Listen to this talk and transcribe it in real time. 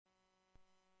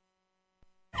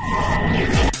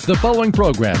The following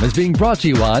program is being brought to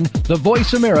you on the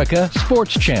Voice America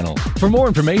Sports Channel. For more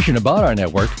information about our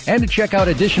network and to check out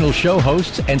additional show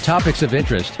hosts and topics of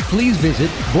interest, please visit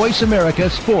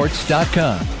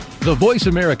voiceamericasports.com. The Voice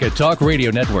America Talk Radio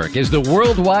Network is the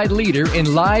worldwide leader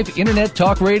in live Internet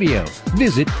talk radio.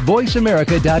 Visit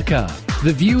voiceamerica.com.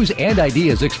 The views and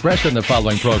ideas expressed on the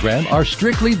following program are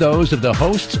strictly those of the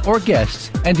hosts or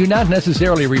guests and do not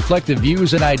necessarily reflect the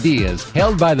views and ideas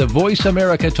held by the Voice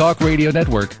America Talk Radio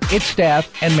Network, its staff,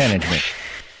 and management.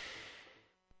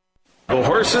 The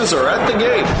horses are at the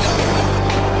gate.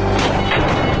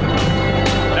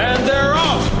 And they're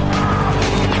off.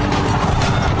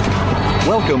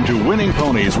 Welcome to Winning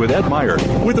Ponies with Ed Meyer.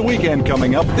 With the weekend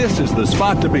coming up, this is the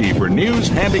spot to be for news,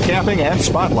 handicapping, and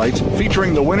spotlights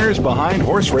featuring the winners behind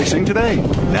horse racing today.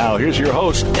 Now, here's your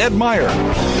host, Ed Meyer.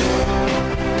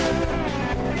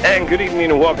 And good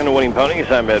evening and welcome to Winning Ponies.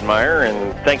 I'm Ed Meyer,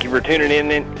 and thank you for tuning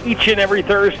in each and every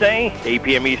Thursday, 8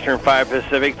 p.m. Eastern, 5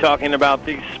 Pacific, talking about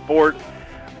the sport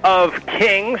of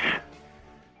kings.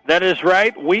 That is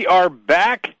right. We are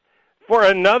back for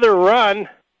another run.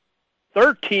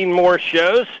 13 more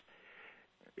shows.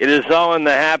 It is all in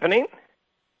the happening.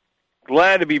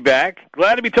 Glad to be back.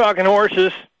 Glad to be talking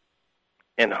horses.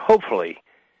 And hopefully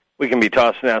we can be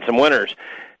tossing out some winners.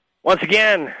 Once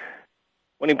again,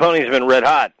 Winning Ponies have been red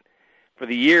hot for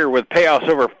the year with payouts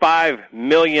over $5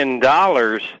 million.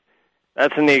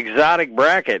 That's in the exotic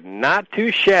bracket. Not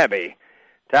too shabby.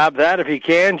 Top that if you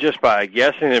can just by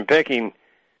guessing and picking.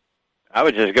 I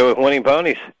would just go with Winning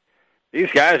Ponies.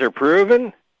 These guys are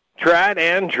proven, tried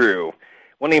and true.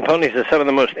 Winning Ponies is some of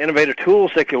the most innovative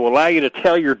tools that will allow you to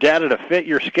tell your data to fit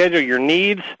your schedule, your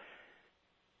needs,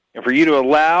 and for you to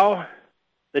allow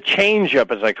the change-up,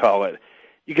 as I call it.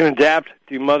 You can adapt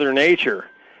to Mother Nature.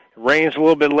 It rains a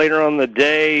little bit later on the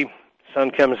day, sun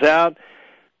comes out,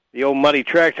 the old muddy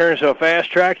track turns to a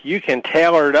fast track. You can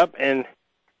tailor it up, and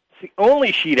it's the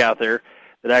only sheet out there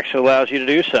that actually allows you to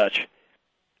do such.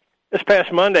 This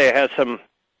past Monday, I had some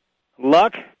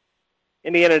luck.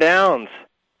 Indiana Downs.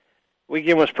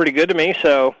 Weekend was pretty good to me,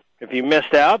 so if you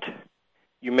missed out,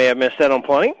 you may have missed out on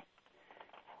plenty.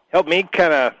 Helped me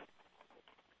kind of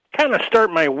start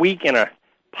my week in a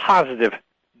positive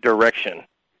direction.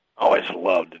 Always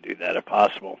love to do that if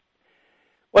possible.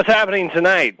 What's happening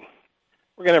tonight?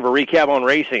 We're going to have a recap on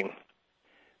racing.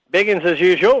 Biggins, as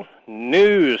usual,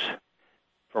 news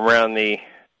from around the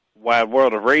wide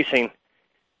world of racing.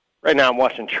 Right now I'm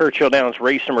watching Churchill Downs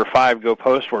race number 5 go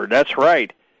postward. That's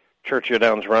right. Churchill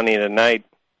Downs running tonight.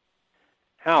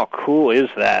 How cool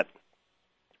is that?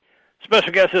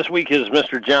 Special guest this week is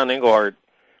Mr. John Engelhard,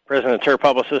 President of Turf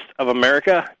Publicist of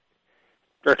America,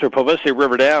 Director of Publicity at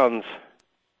River Downs.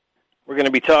 We're going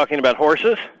to be talking about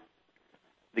horses,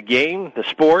 the game, the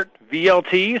sport,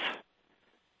 VLTs,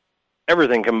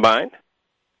 everything combined.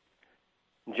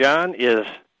 John is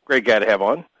a great guy to have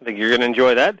on. I think you're going to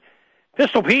enjoy that.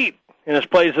 Pistol Pete in his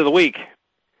plays of the week.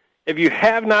 If you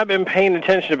have not been paying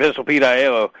attention to Pistol Pete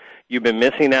Aiello, you've been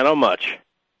missing out on much.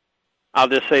 I'll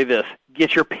just say this.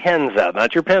 Get your pens out,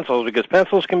 not your pencils, because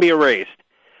pencils can be erased.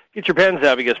 Get your pens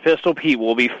out because Pistol Pete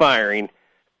will be firing.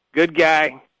 Good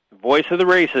guy, voice of the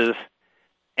races,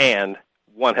 and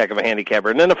one heck of a handicapper.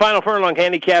 And then the final furlong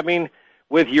handicapping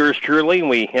with yours truly, and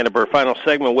we end up our final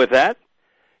segment with that.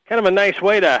 Kind of a nice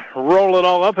way to roll it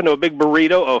all up into a big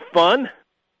burrito of fun.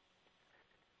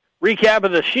 Recap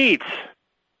of the sheets.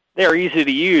 They're easy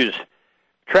to use.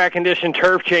 Track condition,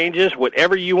 turf changes,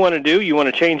 whatever you want to do, you want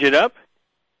to change it up.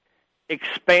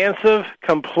 Expansive,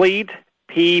 complete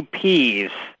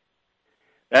PPs.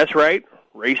 That's right.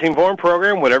 Racing form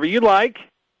program, whatever you like.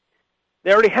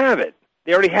 They already have it.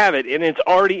 And it's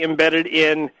already embedded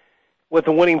in with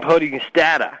the Winning Ponies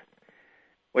data,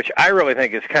 which I really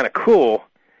think is kind of cool.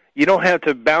 You don't have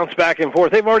to bounce back and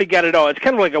forth. They've already got it all. It's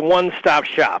kind of like a one-stop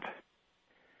shop.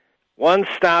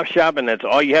 One-stop shop, and that's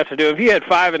all you have to do. If you had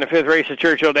 5 in the 5th race at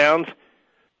Churchill Downs,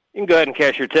 you can go ahead and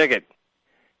cash your ticket.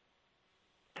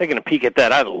 Taking a peek at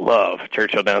that, I love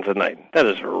Churchill Downs at night. That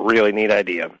is a really neat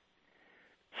idea.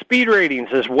 Speed ratings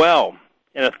as well,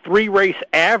 and a 3-race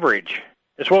average,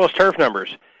 as well as turf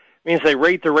numbers. It means they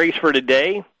rate the race for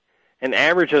today, an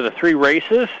average of the 3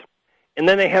 races, and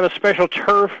then they have a special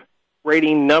turf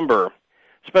rating number,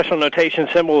 special notation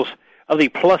symbols of the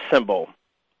plus symbol,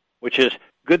 which is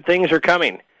good things are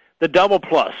coming. The double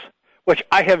plus, which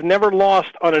I have never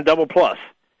lost on a double plus.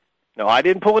 No, I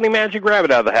didn't pull any magic rabbit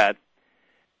out of the hat.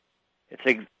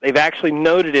 They've actually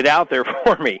noted it out there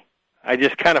for me. I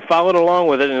just kind of followed along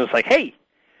with it, and it's like, hey,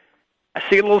 I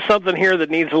see a little something here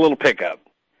that needs a little pickup.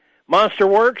 Monster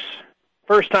Works,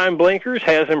 first-time blinkers,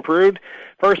 has improved.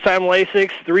 First-time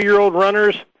LASIX, 3-year-old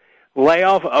runners,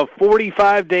 layoff of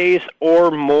 45 days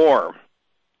or more.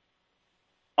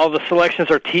 All the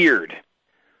selections are tiered,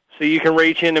 so you can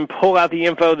reach in and pull out the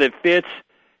info that fits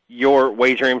your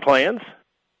wagering plans.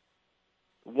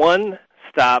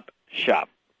 One-stop shop.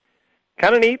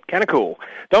 Kind of neat, kind of cool.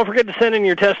 Don't forget to send in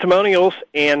your testimonials,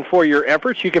 and for your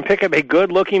efforts, you can pick up a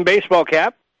good-looking baseball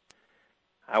cap.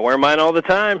 I wear mine all the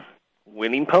time.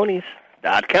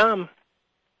 WinningPonies.com.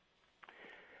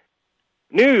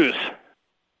 News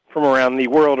from around the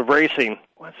world of racing.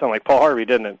 Well, that sounded like Paul Harvey,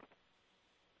 didn't it?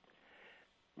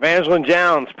 Evangeline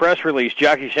Downs, press release.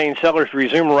 Jockey Shane Sellers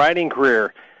resumed riding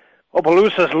career.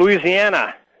 Opelousas,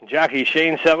 Louisiana. Jockey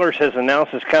Shane Sellers has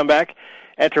announced his comeback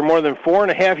after more than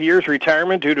 4.5 years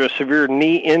retirement due to a severe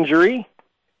knee injury.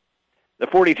 The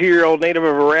 42-year-old native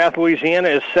of Arath, Louisiana,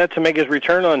 is set to make his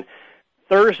return on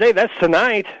Thursday. That's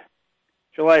tonight,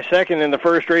 July 2nd, in the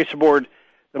first race aboard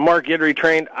the Mark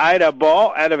Guidry-trained Ida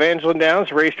Ball at Evangeline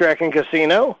Downs Racetrack and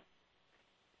Casino.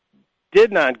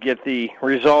 Did not get the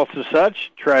results as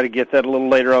such. Try to get that a little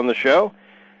later on the show.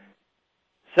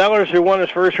 Sellers, who won his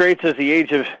first race at the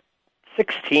age of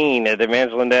 16 at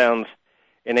Evangeline Downs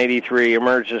in 83,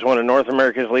 emerged as one of North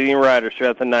America's leading riders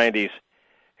throughout the 90s.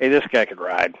 Hey, this guy could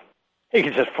ride. He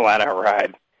could just flat out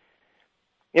ride.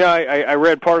 You know, I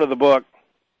read part of the book.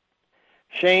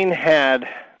 Shane had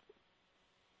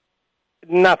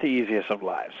not the easiest of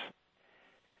lives.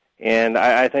 And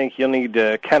I think you'll need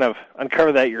to kind of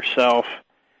uncover that yourself.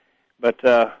 But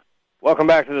welcome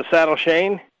back to the saddle,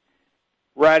 Shane.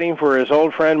 Riding for his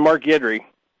old friend Mark Guidry.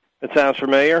 That sounds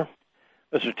familiar?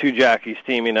 Those are two jockeys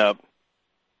teaming up.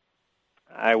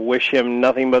 I wish him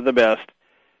nothing but the best.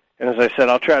 And as I said,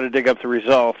 I'll try to dig up the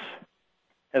results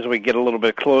as we get a little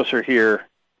bit closer here,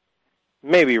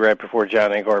 maybe right before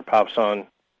John Engelhard pops on. A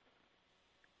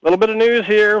little bit of news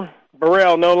here.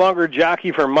 Burrell no longer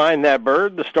jockey for Mind That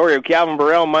Bird. The story of Calvin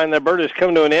Burrell, Mind That Bird, has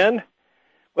come to an end.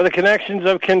 With the connections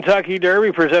of Kentucky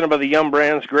Derby presented by the Young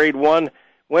Brands Grade 1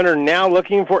 winner now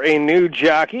looking for a new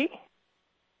jockey.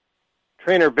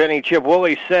 Trainer Benny Chip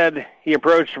Woolley said he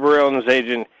approached Burrell and his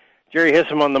agent Jerry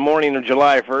Hissam on the morning of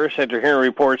July 1st after hearing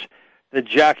reports the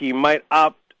jockey might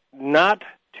opt not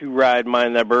to ride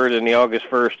Mind That Bird in the August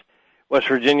 1st West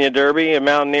Virginia Derby at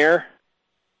Mountaineer.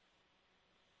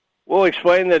 Will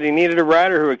explained that he needed a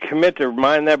rider who would commit to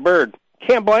Mind That Bird.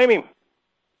 Can't blame him.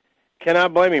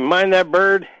 Cannot blame him. Mind That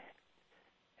Bird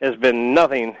has been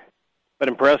nothing but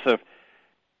impressive.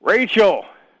 Rachel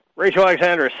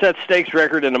Alexander set stakes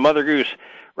record in the Mother Goose.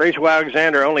 Rachel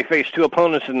Alexander only faced two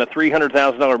opponents in the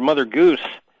 $300,000 Mother Goose.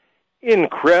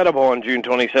 Incredible on June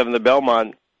 27th at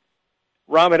Belmont.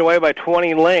 Robbing away by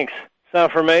 20 lengths.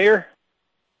 Sound familiar?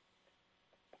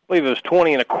 I believe it was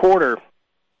 20 1/4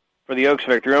 for the Oaks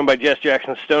victory, owned by Jess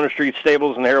Jackson Stoner Street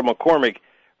Stables and Harold McCormick.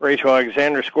 Rachel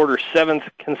Alexander scored her 7th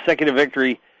consecutive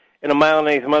victory in a 1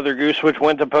 1/8 Mother Goose, which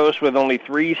went to post with only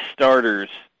 3 starters.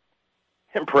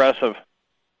 Impressive.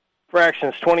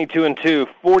 Fractions 22-2,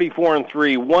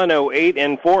 44-3,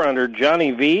 108-4 under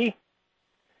Johnny V.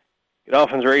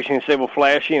 Godolphins Racing Stable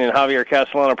Flashing and Javier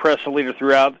Castellano pressed the leader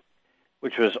throughout,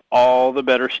 which was all the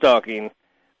better stalking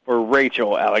for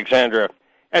Rachel Alexandra,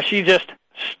 as she just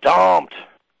stomped.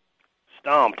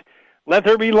 Let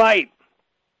there be light.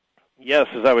 Yes,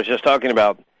 as I was just talking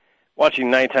about,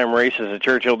 watching nighttime races at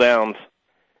Churchill Downs.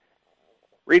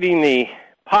 Reading the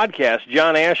podcast,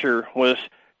 John Asher was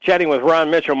chatting with Ron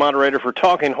Mitchell, moderator for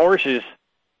Talking Horses.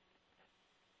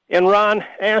 And Ron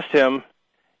asked him,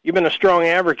 "You've been a strong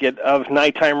advocate of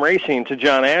nighttime racing," to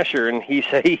John Asher, and he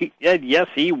said yes,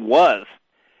 he was.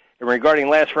 And regarding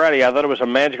last Friday, I thought it was a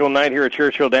magical night here at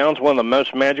Churchill Downs, one of the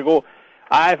most magical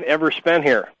I've ever spent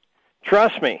here.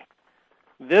 Trust me,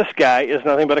 this guy is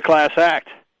nothing but a class act.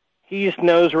 He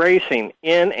knows racing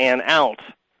in and out.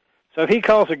 So if he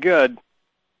calls it good,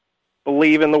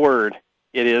 believe in the word.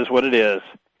 It is what it is.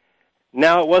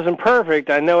 Now, it wasn't perfect.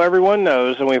 I know everyone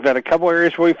knows, and we've had a couple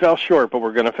areas where we fell short, but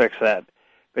we're going to fix that.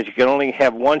 But you can only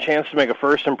have one chance to make a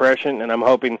first impression, and I'm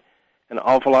hoping an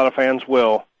awful lot of fans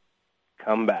will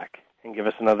come back and give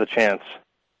us another chance.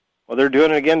 Well, they're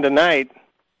doing it again tonight,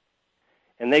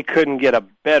 and they couldn't get a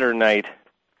better night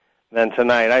than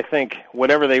tonight. I think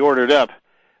whatever they ordered it up,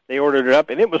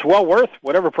 and it was well worth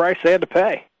whatever price they had to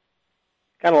pay.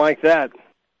 Kind of like that.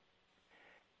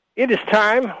 It is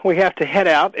time. We have to head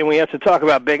out, and we have to talk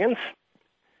about Biggins.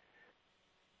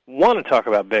 Want to talk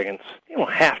about Biggins. You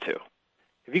don't have to.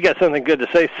 If you got something good to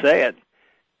say it.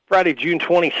 Friday, June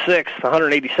 26th,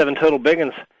 187 total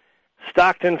Biggins.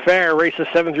 Stockton Fair, races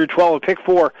 7 through 12, pick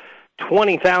 4,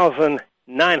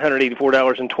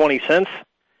 $20,984.20.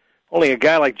 Only a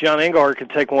guy like John Engelhard could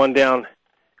take one down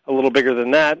a little bigger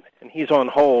than that, and he's on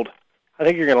hold. I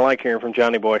think you're going to like hearing from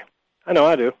Johnny Boy. I know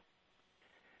I do.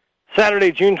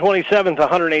 Saturday, June 27th,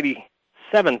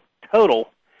 187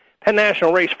 total. Penn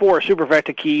National Race 4,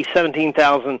 Superfecta Key,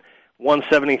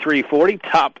 17,173.40.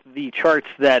 Top the charts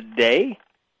that day.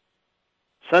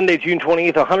 Sunday, June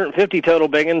 28th, 150 total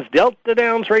biggins. Delta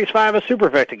Downs Race 5, a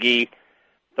Superfecta Key,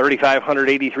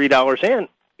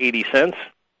 $3,583.80.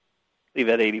 Leave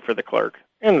that 80 for the clerk,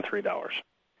 and the $3.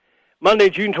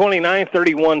 Monday, June 29th,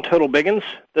 31 total biggins.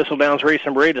 Thistle Downs Race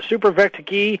number 8, a Superfecta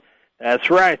Key. That's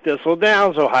right, Thistle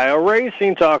Downs, Ohio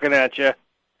Racing, talking at you.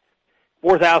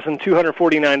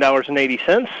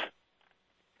 $4,249.80.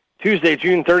 Tuesday,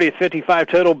 June 30th, 55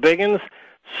 total biggins.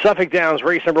 Suffolk Downs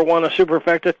Race number 1, a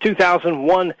Superfecta,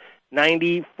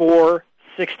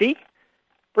 $2,194.60.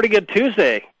 Pretty good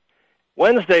Tuesday.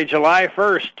 Wednesday, July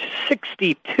 1st,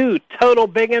 62 total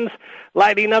biggins.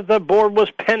 Lighting up the board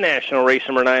was Penn National Race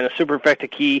number 9, a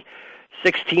Superfecta Key,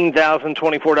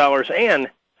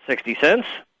 $16,024.60.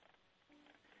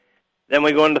 Then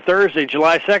we go into Thursday,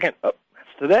 July 2nd. Oh, that's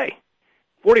today.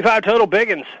 45 total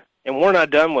biggins, and we're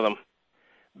not done with them.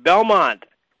 Belmont,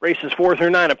 races 4 through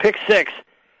 9, a pick 6,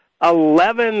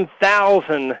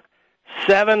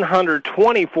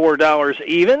 $11,724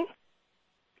 even.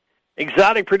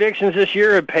 Exotic predictions this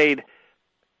year have paid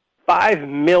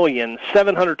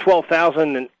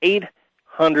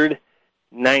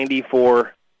 $5,712,894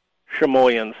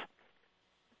 simoleons.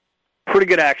 Pretty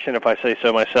good action, if I say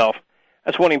so myself.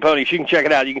 That's Winning Ponies. You can check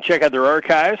it out. You can check out their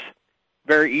archives.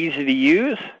 Very easy to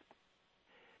use.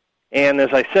 And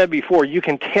as I said before, you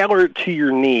can tailor it to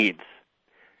your needs.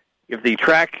 If the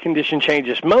track condition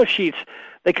changes, most sheets,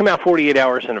 they come out 48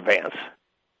 hours in advance.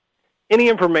 Any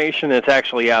information that's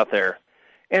actually out there.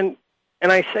 And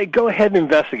I say, go ahead and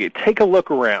investigate. Take a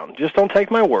look around. Just don't take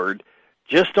my word.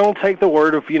 Just don't take the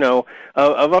word of,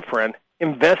 of a friend.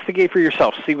 Investigate for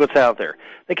yourself. See what's out there.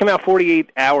 They come out 48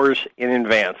 hours in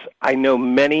advance. I know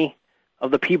many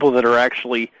of the people that are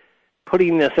actually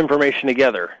putting this information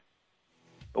together.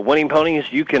 But Winning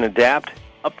Ponies, you can adapt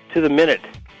up to the minute.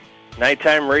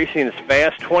 Nighttime racing is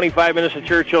fast. 25 minutes at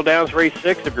Churchill Downs, race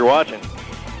 6 if you're watching.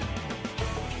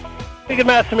 Speaking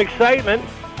about some excitement,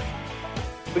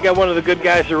 we got one of the good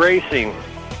guys of racing.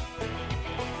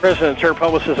 President and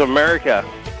Publicist of America,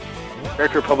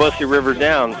 Director of Publicity River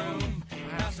Downs,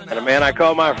 and a man I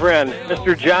call my friend,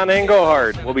 Mr. John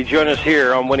Engelhard, will be joining us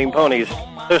here on Winning Ponies.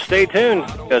 So stay tuned,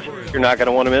 because you're not going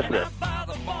to want to miss this.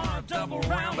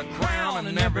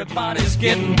 And everybody's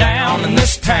getting down in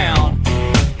this town.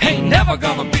 Ain't never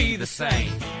gonna be the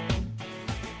same.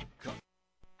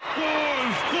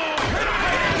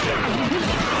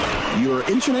 Your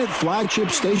internet flagship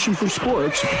station for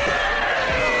sports.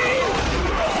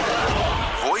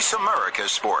 Voice America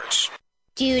Sports.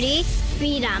 Duty,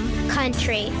 freedom,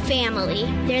 country, family.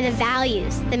 They're the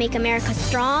values that make America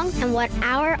strong and what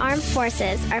our armed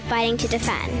forces are fighting to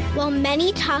defend. While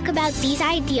many talk about these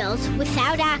ideals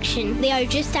without action, they are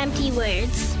just empty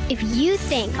words. If you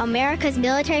think America's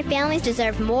military families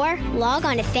deserve more, log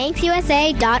on to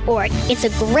ThanksUSA.org. It's a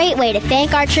great way to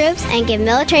thank our troops and give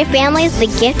military families the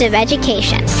gift of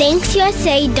education.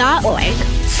 ThanksUSA.org.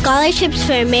 Scholarships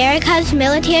for America's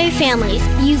military families.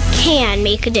 You can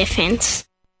make a difference.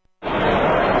 And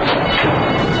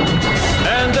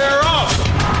they're off!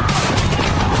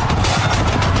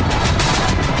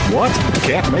 What?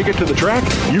 Can't make it to the track?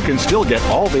 You can still get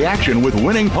all the action with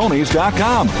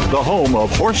winningponies.com, the home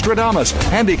of Horstradamus,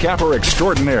 handicapper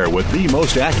extraordinaire with the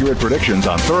most accurate predictions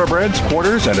on thoroughbreds,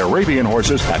 quarters, and Arabian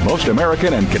horses at most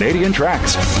American and Canadian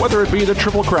tracks. Whether it be the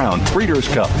Triple Crown, Breeders'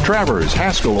 Cup, Travers,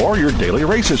 Haskell, or your daily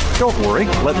races, don't worry.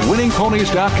 Let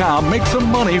winningponies.com make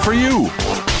some money for you.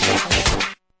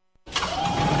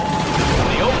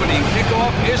 The opening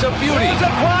kickoff is a beauty. It's a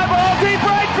fly ball deep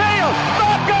right field.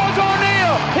 Back goes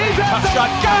O'Neal. He's at the shot.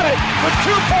 Got it with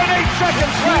 2.8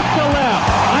 seconds left to left.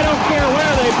 I don't care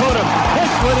where they put him.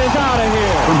 This one is out of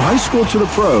here. From high school to the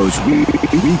pros, we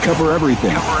cover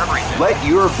everything. Let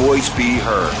your voice be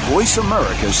heard. Voice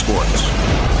America Sports.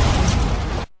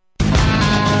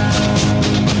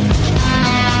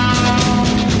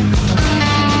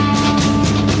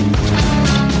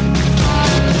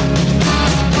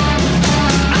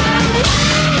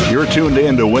 You're tuned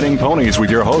in to Winning Ponies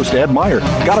with your host, Ed Meyer.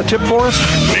 Got a tip for us?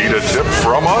 Need a tip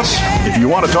from us? If you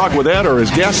want to talk with Ed or his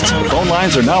guests, phone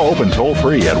lines are now open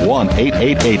toll-free at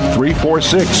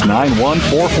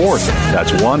 1-888-346-9144.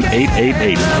 That's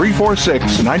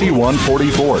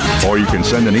 1-888-346-9144. Or you can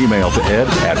send an email to ed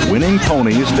at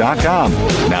winningponies.com.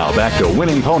 Now back to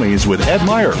Winning Ponies with Ed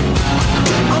Meyer.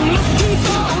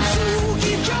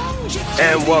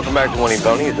 And welcome back to Winning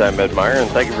Ponies. I'm Ed Meyer, and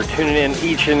thank you for tuning in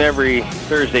each and every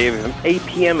Thursday at 8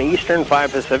 p.m. Eastern,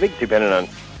 5 Pacific, depending on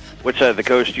which side of the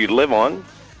coast you live on.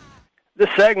 This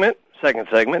segment, second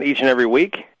segment, each and every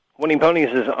week, Winning Ponies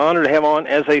is honored to have on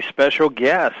as a special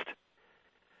guest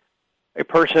a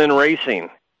person in racing,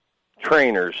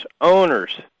 trainers,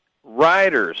 owners,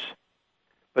 riders.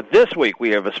 But this week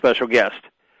we have a special guest,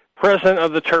 President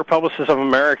of the Turf Publicists of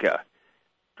America,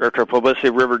 Director of Publicity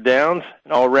at River Downs,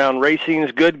 an all-around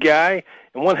racing's good guy,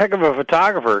 and one heck of a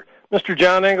photographer, Mr.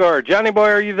 John Engelhard. Johnny boy,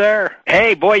 are you there?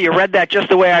 Hey, boy, you read that just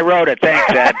the way I wrote it.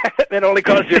 Thanks, Ed. That only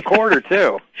cost you a quarter,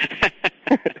 too.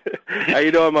 How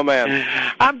you doing, my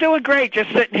man? I'm doing great.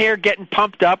 Just sitting here getting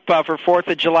pumped up for 4th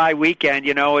of July weekend.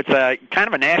 You know, it's a kind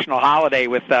of a national holiday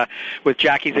with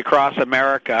jockeys across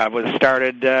America. It was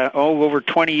started over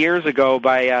 20 years ago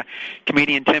by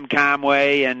comedian Tim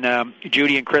Conway and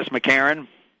Judy and Chris McCarran.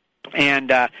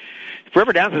 And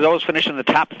River Downs has always finished in the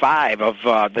top 5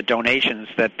 of the donations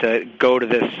that go to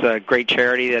this great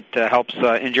charity that helps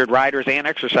injured riders and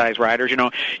exercise riders. You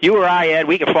know, you or I, Ed,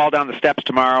 we could fall down the steps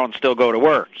tomorrow and still go to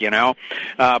work, you know.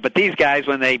 But these guys,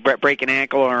 when they break an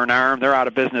ankle or an arm, they're out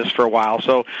of business for a while.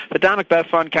 So the Don Macbeth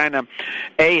Fund kind of,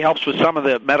 helps with some of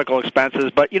the medical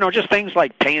expenses, but, you know, just things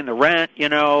like paying the rent, you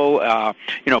know,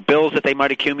 bills that they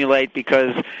might accumulate,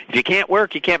 because if you can't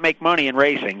work, you can't make money in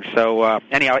racing. So,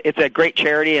 anyhow, it's a great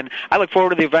charity, and I look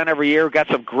forward to the event every year. We've got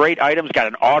some great items. Got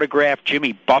an autographed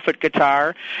Jimmy Buffett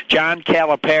guitar. John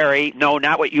Calipari, no,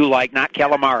 not what you like, not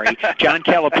calamari. John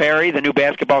Calipari, the new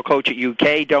basketball coach at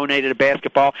UK, donated a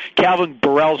basketball. Calvin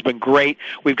Burrell's been great.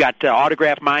 We've got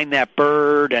autographed Mind That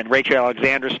Bird and Rachel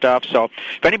Alexander stuff. So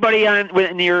if anybody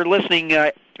in your listening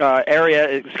area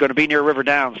is going to be near River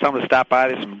Downs, tell them to stop by.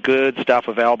 There's some good stuff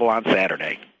available on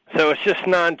Saturday. So it's just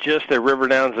not just a River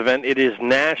Downs event. It is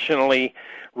nationally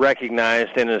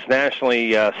recognized and is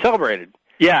nationally celebrated.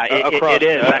 Yeah, it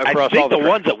is. I think the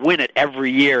ones ones that win it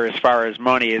every year as far as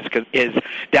money is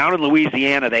down in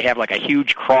Louisiana. They have like a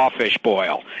huge crawfish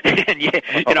boil, and you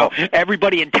know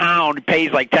everybody in town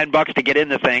pays like $10 to get in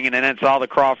the thing, and then it's all the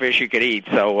crawfish you could eat.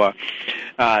 So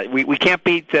we can't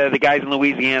beat the guys in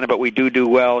Louisiana, but we do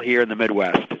well here in the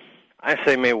Midwest. I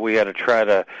say maybe we got to try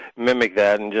to mimic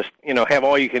that and just, you know, have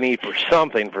all you can eat for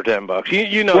something for $10.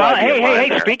 You know. Well,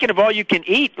 hey! Speaking of all you can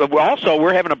eat, also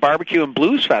we're having a barbecue and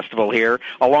blues festival here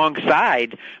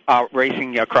alongside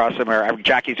racing across America,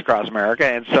 jockeys across America,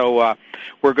 and so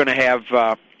we're going to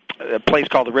have. A place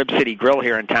called the Rib City Grill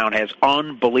here in town has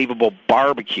unbelievable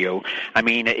barbecue. I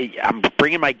mean, I'm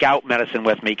bringing my gout medicine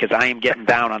with me because I am getting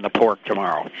down on the pork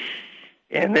tomorrow.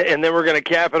 And then we're going to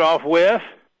cap it off with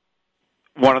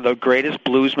one of the greatest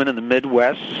bluesmen in the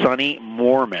Midwest, Sonny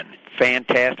Moorman.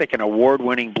 Fantastic, an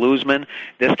award-winning bluesman.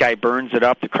 This guy burns it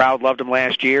up. The crowd loved him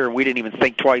last year, and we didn't even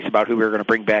think twice about who we were going to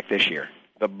bring back this year.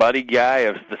 The buddy guy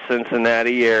of the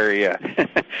Cincinnati area.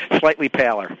 Slightly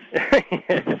paler.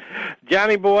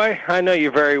 Johnny boy, I know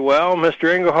you very well.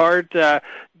 Mr. Engelhardt,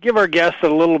 give our guests a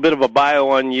little bit of a bio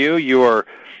on you. You are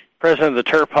President of the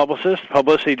Turf Publicist,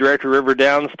 Publicity Director, River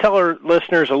Downs. Tell our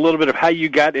listeners a little bit of how you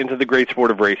got into the great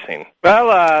sport of racing.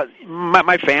 Well,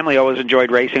 my family always enjoyed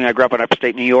racing. I grew up in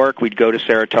upstate New York. We'd go to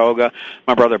Saratoga.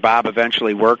 My brother Bob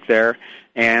eventually worked there.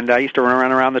 And I used to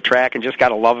run around the track and just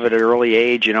got a love of it at an early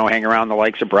age, you know, hang around the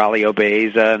likes of Braulio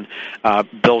Beza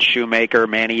and Bill Shoemaker,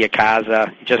 Manny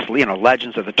Yakaza, just, you know,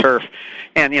 legends of the turf.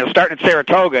 And, you know, starting at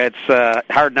Saratoga, it's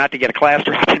hard not to get a class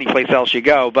drop any place else you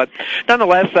go. But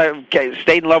nonetheless, I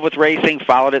stayed in love with racing,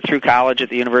 followed it through college at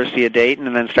the University of Dayton,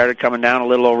 and then started coming down a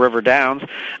little old River Downs.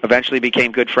 Eventually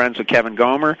became good friends with Kevin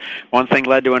Gomer. One thing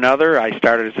led to another. I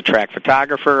started as a track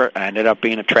photographer. I ended up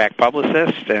being a track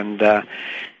publicist, and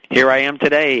here I am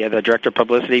today, the Director of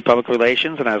Publicity, Public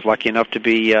Relations, and I was lucky enough to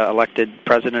be elected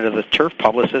President of the Turf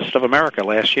Publicists of America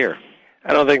last year.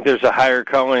 I don't think there's a higher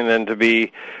calling than to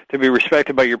be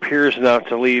respected by your peers enough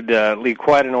to lead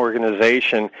quite an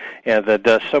organization that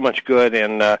does so much good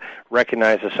and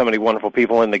recognizes so many wonderful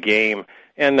people in the game.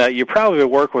 And you probably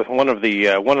work with one of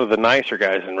the nicer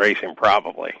guys in racing,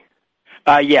 probably.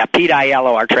 Yeah, Pete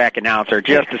Aiello, our track announcer,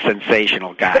 just a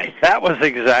sensational guy. That was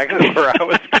exactly where I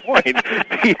was going.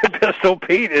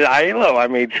 Pete Aiello. I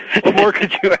mean, what more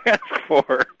could you ask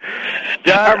for?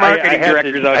 John, our marketing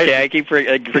director's okay. I keep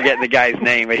forgetting the guy's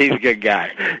name, but he's a good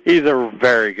guy. He's a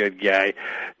very good guy.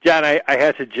 John, I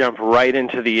had to jump right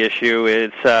into the issue.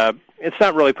 It's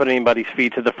not really putting anybody's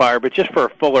feet to the fire, but just for a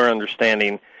fuller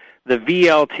understanding, the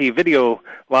VLT, Video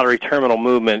Lottery Terminal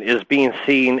movement, is being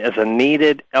seen as a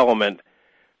needed element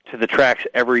to the track's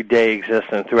everyday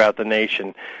existence throughout the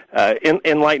nation.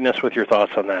 Enlighten us with your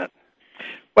thoughts on that.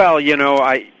 Well,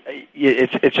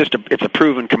 it's just a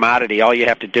proven commodity. All you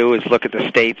have to do is look at the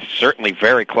states, certainly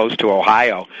very close to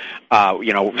Ohio,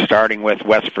 starting with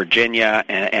West Virginia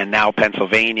and now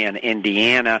Pennsylvania and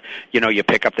Indiana. You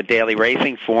pick up the daily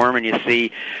racing form and you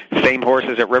see same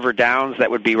horses at River Downs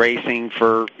that would be racing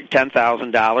for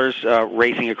 $10,000,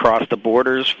 racing across the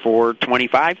borders for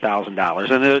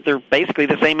 $25,000. And they're basically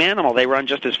the same animal. They run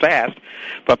just as fast,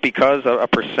 but because a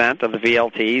percent of the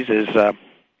VLTs is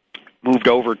moved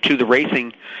over to the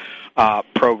racing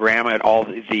program at all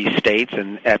the states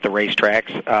and at the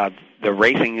racetracks, the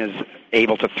racing is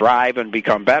able to thrive and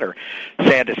become better.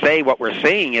 Sad to say, what we're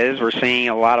seeing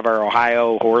a lot of our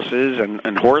Ohio horses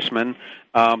and horsemen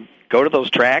go to those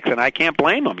tracks, and I can't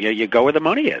blame them. You go where the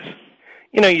money is.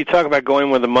 You talk about going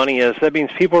where the money is. That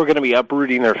means people are going to be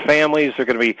uprooting their families. They're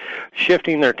going to be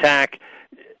shifting their tack.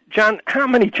 John, how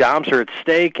many jobs are at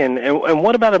stake, and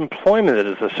what about employment that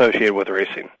is associated with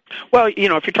racing? Well, if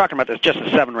you're talking about just the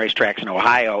 7 racetracks in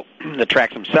Ohio, the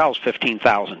tracks themselves,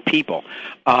 15,000 people.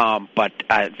 But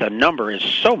the number is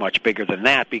so much bigger than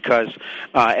that because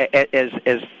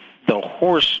as the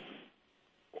horses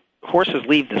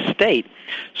leave the state,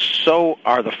 so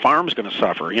are the farms going to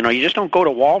suffer. You just don't go to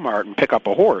Walmart and pick up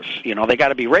a horse. They got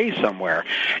to be raised somewhere.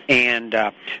 And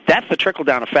that's the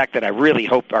trickle-down effect that I really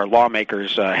hope our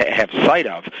lawmakers have sight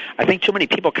of. I think too many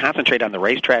people concentrate on the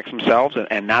racetracks themselves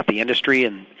and not the industry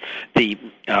and the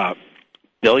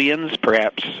billions,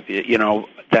 perhaps,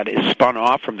 that is spun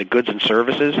off from the goods and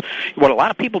services. What a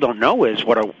lot of people don't know is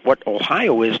what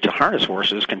Ohio is to harness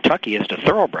horses, Kentucky is to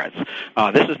thoroughbreds.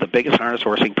 This is the biggest harness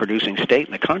horsing producing state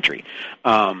in the country.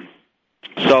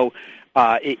 So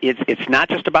it's not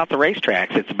just about the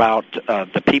racetracks. It's about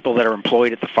the people that are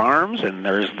employed at the farms, and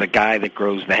there's the guy that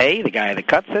grows the hay, the guy that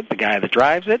cuts it, the guy that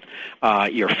drives it,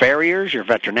 your farriers, your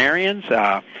veterinarians.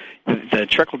 The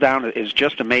trickle-down is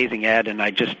just amazing, Ed, and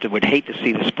I just would hate to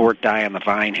see the sport die on the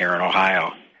vine here in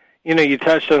Ohio. You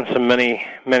touched on some many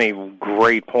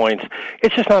great points.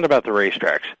 It's just not about the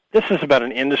racetracks. This is about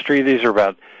an industry. These are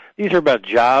about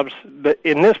jobs. But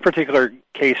in this particular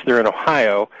case, they're in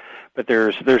Ohio. But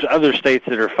there's other states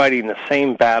that are fighting the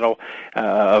same battle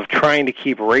of trying to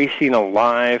keep racing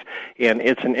alive, and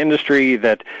it's an industry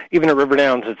that even at River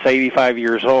Downs, it's 85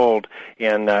 years old,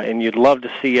 and you'd love to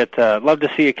see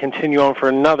it continue on for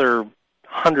another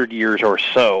 100 years or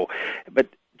so. But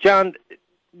John,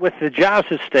 with the jobs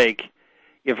at stake,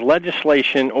 if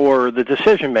legislation or the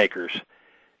decision makers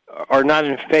are not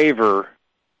in favor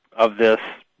of this,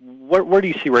 where do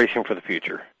you see racing for the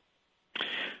future?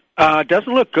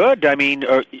 Doesn't look good. I mean,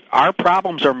 our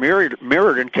problems are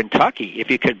mirrored in Kentucky, if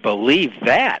you could believe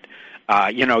that.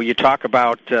 You talk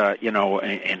about,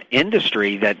 an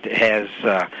industry that has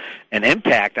an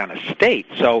impact on a state.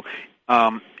 So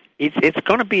it's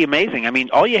going to be amazing. I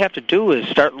mean, all you have to do is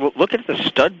start look at the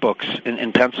stud books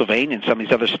in Pennsylvania and some of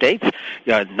these other states.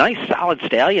 Nice, solid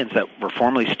stallions that were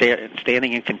formerly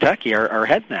standing in Kentucky are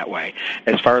heading that way.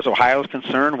 As far as Ohio is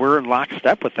concerned, we're in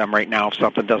lockstep with them right now if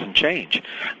something doesn't change.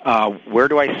 Where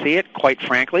do I see it? Quite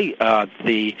frankly,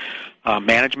 the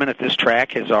management at this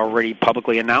track has already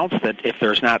publicly announced that if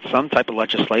there's not some type of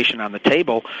legislation on the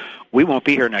table, we won't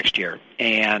be here next year.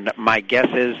 And my guess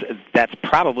is that's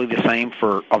probably the same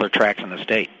for other tracks in the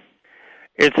state.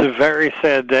 It's a very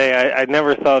sad day. I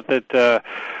never thought that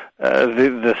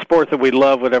the sport that we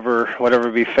love would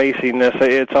ever be facing this.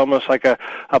 It's almost like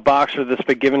a boxer that's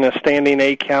been given a standing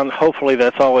 8 count. Hopefully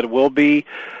that's all it will be.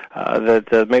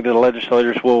 That maybe the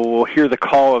legislators will hear the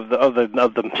call of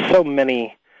the so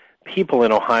many people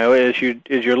in Ohio, as you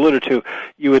alluded to.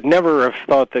 You would never have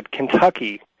thought that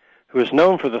Kentucky, who is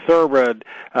known for the thoroughbred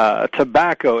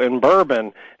tobacco and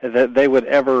bourbon, that they would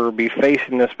ever be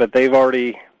facing this. But they've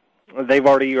already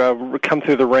come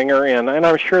through the ringer, and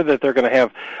I'm sure that they're going to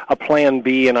have a plan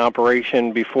B in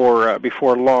operation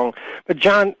before long. But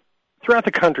John, throughout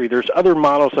the country, there's other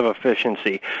models of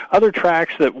efficiency, other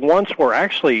tracks that once were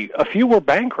actually, a few were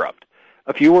bankrupt,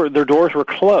 their doors were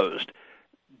closed.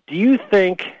 Do you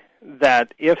think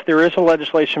that if there is a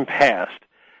legislation passed,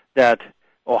 that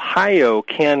Ohio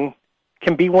can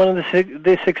be one of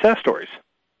the success stories?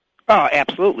 Oh,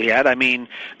 absolutely, Ed. I mean,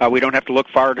 we don't have to look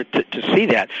far to see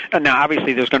that. Now,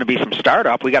 obviously, there's going to be some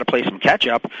startup. We got to play some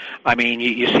catch-up. I mean,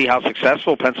 you see how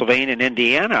successful Pennsylvania and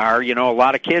Indiana are. A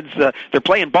lot of kids, they're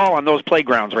playing ball on those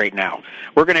playgrounds right now.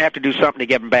 We're going to have to do something to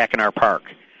get them back in our park.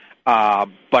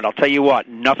 But I'll tell you what,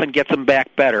 nothing gets them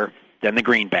back better than the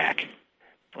greenback.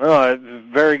 Well,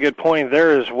 very good point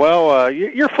there as well.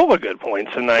 You're full of good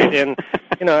points tonight, and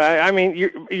I mean,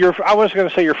 I was going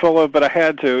to say you're full of, but I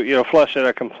had to, flesh it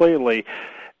out completely.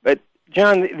 But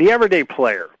John, the everyday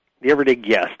player, the everyday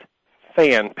guest,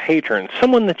 fan, patron,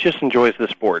 someone that just enjoys the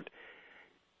sport,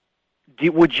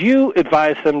 would you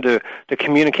advise them to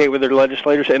communicate with their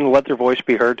legislators and let their voice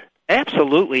be heard?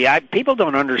 Absolutely. People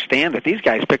don't understand that these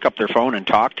guys pick up their phone and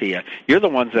talk to you. You're the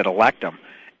ones that elect them.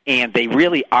 And they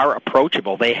really are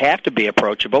approachable. They have to be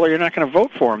approachable, or you're not going to vote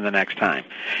for them the next time.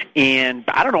 And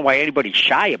I don't know why anybody's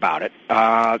shy about it.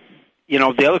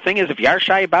 The other thing is, if you are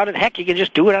shy about it, heck, you can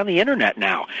just do it on the internet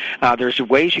now. There's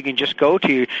ways you can just go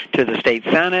to the state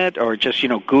senate, or just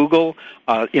Google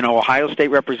Ohio State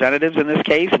representatives in this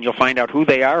case, and you'll find out who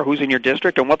they are, who's in your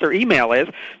district, and what their email is.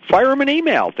 Fire them an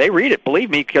email. They read it, believe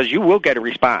me, because you will get a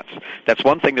response. That's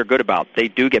one thing they're good about. They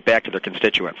do get back to their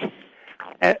constituents.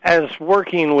 As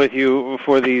working with you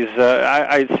for these,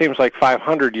 it seems like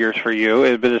 500 years for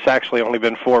you, but it's actually only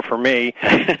been 4 for me.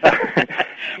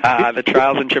 The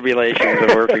trials and tribulations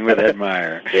of working with Ed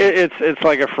Meyer. It's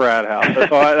like a frat house.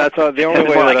 That's the only way.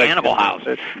 It's more like Animal House.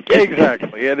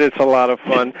 Exactly, and it's a lot of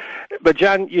fun. But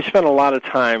John, you spent a lot of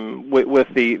time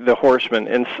with the horsemen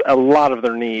and a lot of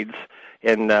their needs,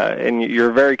 and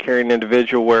you're a very caring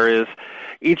individual. Whereas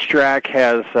each track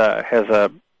has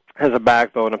a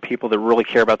backbone of people that really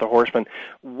care about the horsemen.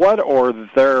 What are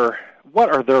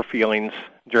their feelings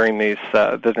during this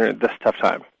tough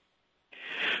time?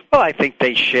 Well, I think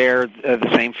they share the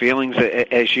same feelings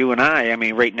as you and I. I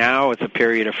mean, right now it's a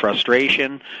period of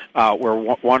frustration.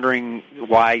 We're wondering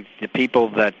why the people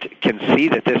that can see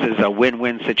that this is a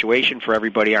win-win situation for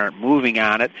everybody aren't moving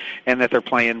on it, and that they're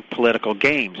playing political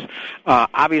games.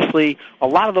 Obviously, a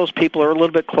lot of those people are a little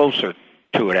bit closer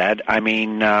to it, Ed. I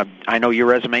mean, I know your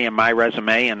resume and my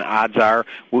resume, and odds are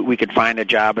we could find a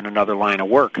job in another line of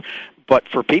work. But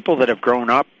for people that have grown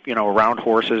up, around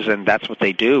horses, and that's what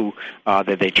they do,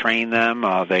 that they train them,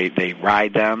 they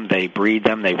ride them, they breed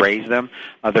them, they raise them,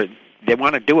 they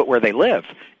want to do it where they live.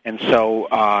 And so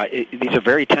these are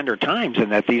very tender times, in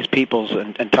that these people's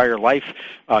entire life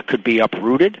could be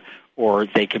uprooted, or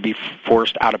they could be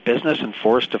forced out of business and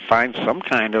forced to find some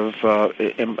kind of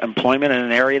employment in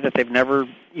an area that they've never,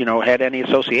 had any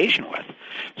association with.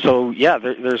 So, yeah,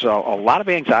 there's a lot of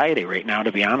anxiety right now,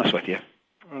 to be honest with you.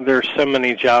 There's so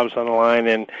many jobs on the line,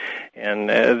 and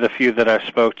the few that I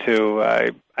spoke to,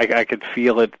 I could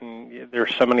feel it. And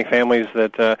there's so many families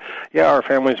that, our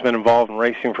family's been involved in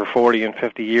racing for 40 and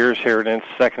 50 years here, and it's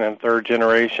second and third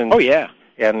generation. Oh, yeah.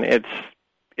 And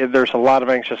there's a lot of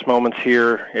anxious moments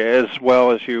here, as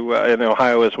well as you in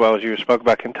Ohio, as well as you spoke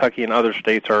about Kentucky and other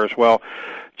states are as well.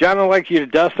 John, I'd like you to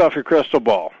dust off your crystal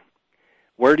ball.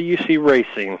 Where do you see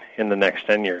racing in the next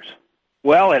 10 years?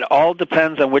 Well, it all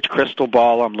depends on which crystal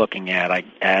ball I'm looking at.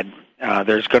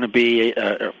 There's going to be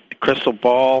a crystal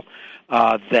ball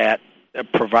that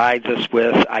provides us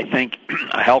with, I think,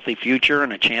 a healthy future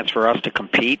and a chance for us to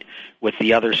compete with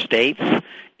the other states.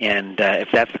 And if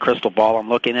that's the crystal ball I'm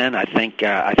looking in, I think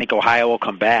Ohio will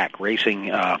come back.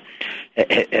 Racing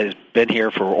has been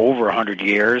here for over 100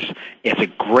 years. It's a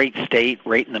great state,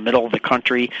 right in the middle of the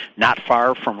country, not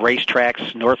far from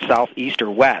racetracks north, south, east, or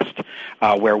west,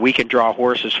 where we can draw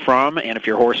horses from. And if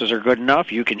your horses are good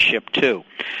enough, you can ship too.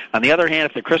 On the other hand,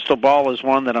 if the crystal ball is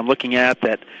one that I'm looking at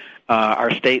that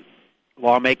our state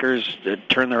lawmakers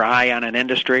turn their eye on an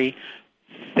industry,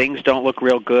 things don't look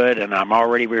real good, and I'm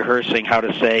already rehearsing how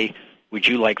to say, would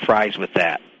you like fries with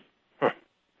that?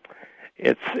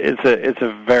 It's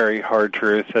a very hard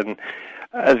truth, and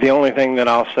the only thing that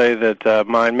I'll say that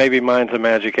mine's a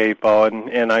magic 8-ball,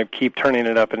 and I keep turning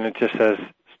it up, and it just says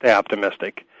stay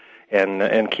optimistic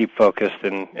and keep focused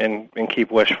and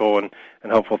keep wishful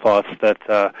and hopeful thoughts that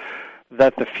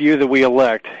the few that we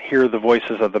elect hear the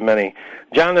voices of the many.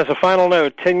 John, as a final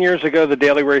note, 10 years ago, the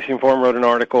Daily Racing Form wrote an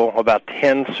article about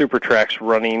 10 super tracks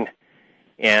running,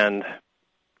 and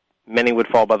many would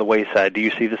fall by the wayside. Do you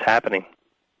see this happening?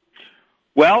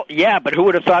 Well, yeah, but who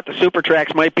would have thought the super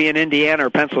tracks might be in Indiana or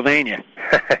Pennsylvania?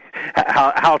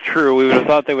 How true. We would have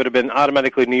thought they would have been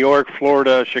automatically New York,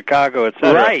 Florida, Chicago, et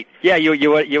cetera. Right. Yeah, you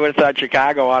would have thought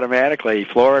Chicago automatically,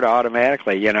 Florida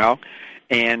automatically,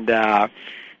 And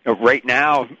right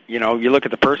now, you look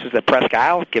at the purses that Presque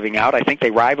Isle is giving out, I think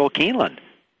they rival Keeneland.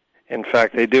 In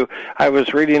fact, they do. I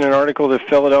was reading an article that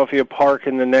Philadelphia Park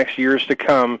in the next years to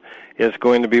come is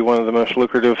going to be one of the most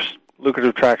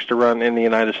lucrative tracks to run in the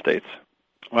United States.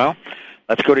 Well,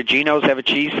 let's go to Geno's, have a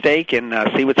cheesesteak, and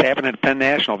see what's happening at Penn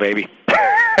National, baby.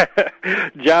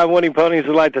 John, Winning Ponies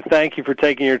would like to thank you for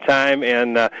taking your time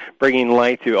and bringing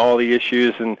light to all the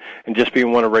issues and just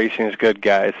being one of racing's good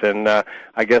guys. And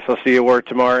I guess I'll see you at work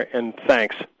tomorrow, and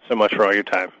thanks so much for all your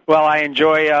time. Well, I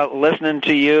enjoy listening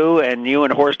to you and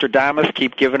Horstradamus.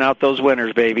 Keep giving out those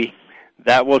winners, baby.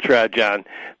 That we'll try, John.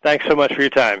 Thanks so much for your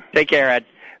time. Take care, Ed.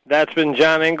 That's been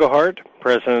John Engelhard,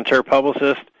 President, Sir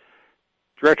Publicist,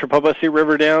 Director of Publicity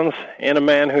River Downs, and a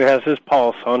man who has his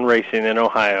pulse on racing in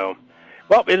Ohio.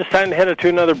 Well, it is time to head to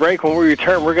another break. When we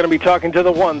return, we're going to be talking to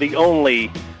the one, the only,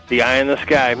 the eye in the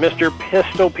sky, Mr.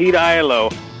 Pistol Pete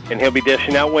Aiello, and he'll be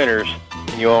dishing out winners,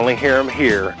 and you only hear him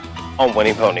here on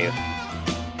Winning Ponies.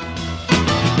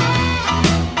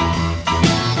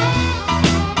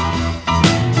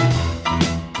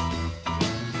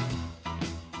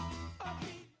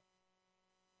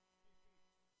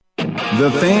 The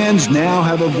fans now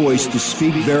have a voice to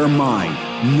speak their mind.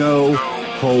 No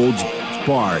holds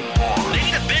barred. They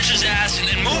need to bench his ass and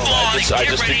move on. I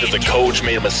just think that the coach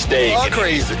made a mistake. Oh,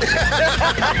 crazy.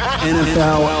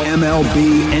 NFL,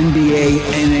 MLB, NBA,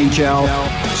 NHL.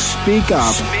 Speak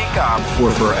up. Speak up.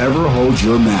 Or forever hold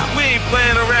your mouth. We ain't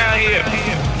playing around here.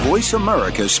 Voice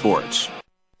America Sports.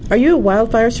 Are you a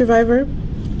wildfire survivor?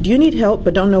 Do you need help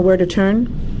but don't know where to turn?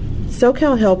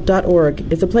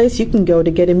 SoCalHelp.org is a place you can go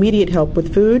to get immediate help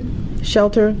with food,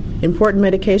 shelter, important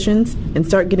medications, and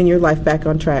start getting your life back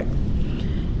on track.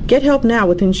 Get help now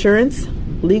with insurance,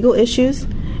 legal issues,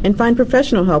 and find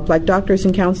professional help like doctors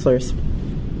and counselors.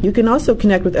 You can also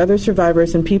connect with other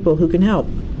survivors and people who can help.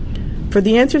 For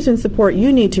the answers and support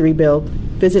you need to rebuild,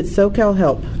 visit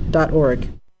SoCalHelp.org.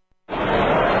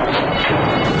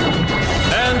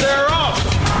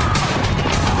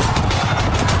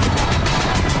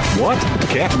 What?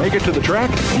 Can't make it to the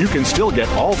track? You can still get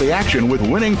all the action with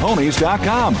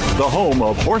winningponies.com, the home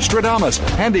of Horstradamus,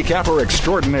 handicapper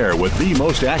extraordinaire with the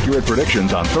most accurate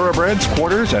predictions on thoroughbreds,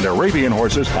 quarters, and Arabian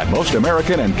horses at most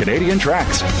American and Canadian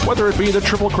tracks. Whether it be the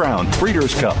Triple Crown,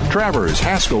 Breeders' Cup, Travers,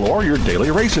 Haskell, or your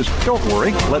daily races, don't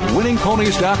worry. Let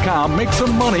winningponies.com make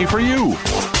some money for you.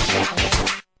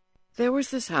 There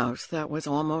was this house that was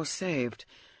almost saved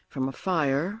from a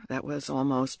fire that was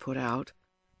almost put out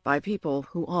by people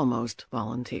who almost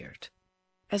volunteered.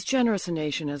 As generous a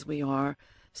nation as we are,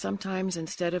 sometimes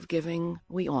instead of giving,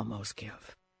 we almost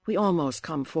give. We almost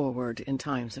come forward in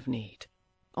times of need.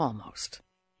 Almost.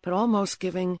 But almost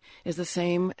giving is the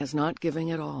same as not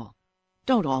giving at all.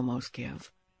 Don't almost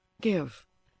give. Give.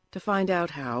 To find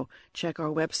out how, check our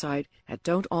website at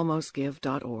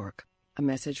don'talmostgive.org. A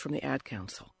message from the Ad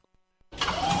Council.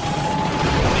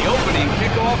 The opening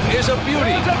kickoff is a beauty.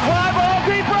 There's a fly ball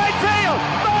deep right field.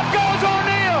 Back goes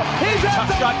O'Neal. He's at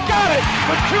the shot. Got it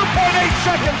with 2.8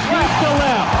 seconds left to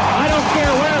left. I don't care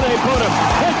where they put him.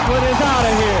 Hicklin is out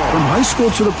of here. From high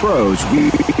school to the pros,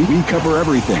 we cover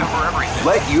everything.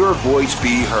 Let your voice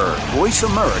be heard. Voice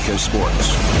America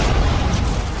Sports.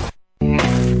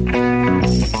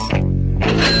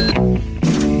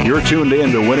 You're tuned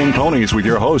in to Winning Ponies with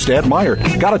your host, Ed Meyer.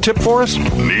 Got a tip for us?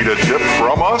 Need a tip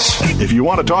from us? If you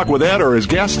want to talk with Ed or his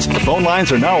guests, the phone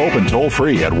lines are now open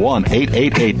toll-free at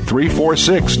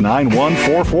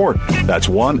 1-888-346-9144. That's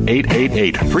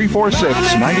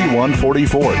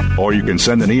 1-888-346-9144. Or you can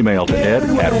send an email to ed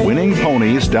at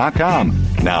winningponies.com.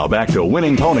 Now back to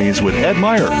Winning Ponies with Ed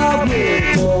Meyer.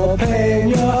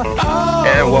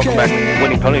 And welcome back to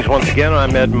Winning Ponies once again.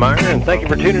 I'm Ed Meyer, and thank you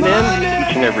for tuning in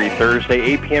each and every Thursday,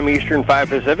 8 p.m. Eastern, 5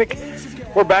 Pacific.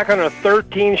 We're back on a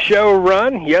 13-show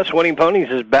run. Yes, Winning Ponies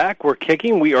is back. We're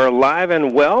kicking. We are live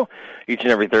and well each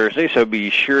and every Thursday, so be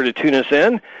sure to tune us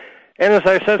in. And as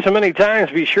I said so many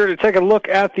times, be sure to take a look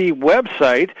at the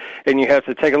website, and you have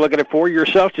to take a look at it for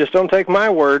yourself. Just don't take my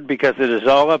word, because it is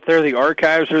all up there. The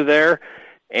archives are there.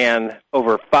 And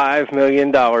over $5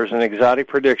 million in exotic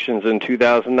predictions in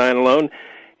 2009 alone.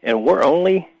 And we're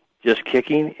only just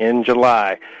kicking in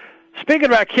July. Speaking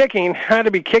about kicking, I had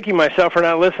to be kicking myself for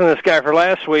not listening to this guy for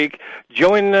last week.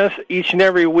 Joining us each and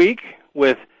every week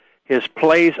with his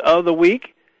plays of the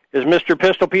week is Mr.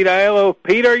 Pistol Pete Aiello.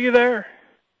 Pete, are you there?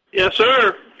 Yes,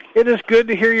 sir. It is good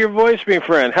to hear your voice, my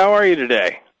friend. How are you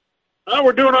today?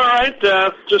 We're doing all right.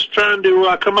 Just trying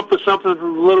to come up with something with a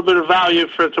little bit of value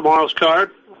for tomorrow's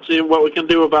card. See what we can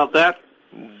do about that.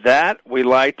 That we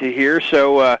like to hear.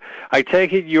 So I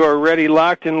take it you are ready,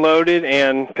 locked and loaded,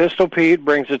 and Pistol Pete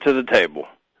brings it to the table.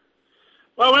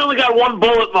 Well, we only got one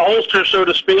bullet in the holster, so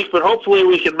to speak, but hopefully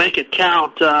we can make it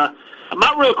count. I'm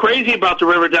not real crazy about the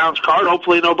River Downs card.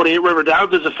 Hopefully nobody at River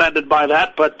Downs is offended by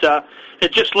that, but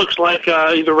it just looks like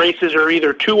the races are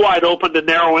either too wide open to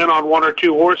narrow in on one or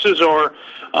two horses, or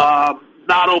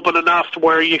not open enough to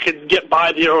where you can get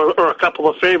by or a couple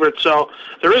of favorites. So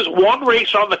there is one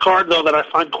race on the card, though, that I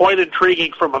find quite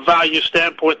intriguing from a value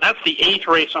standpoint. That's the 8th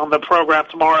race on the program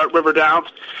tomorrow at River Downs.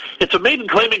 It's a maiden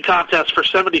claiming contest for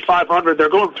 $7,500. They're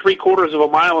going 3/4 of a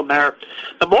mile in there.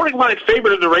 The morning line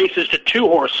favorite in the race is the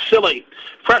 2-horse, Silly,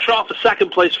 fresh off the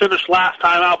second-place finish last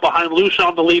time out behind Loose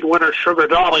on the lead winner, Sugar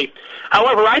Dolly.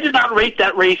 However, I did not rate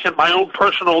that race in my own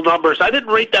personal numbers. I didn't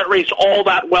rate that race all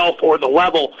that well for the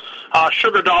level.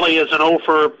 Sugar Dolly is an 0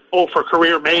 for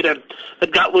career maiden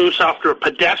that got loose after a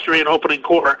pedestrian opening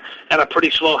quarter and a pretty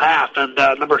slow half. And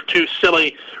number 2,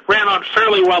 Silly, ran on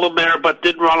fairly well in there, but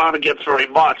didn't run on against very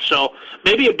much. So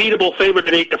maybe a beatable favorite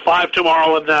at 8-5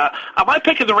 tomorrow. And my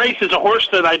pick of the race is a horse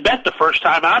that I bet the first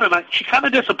time out, and she kind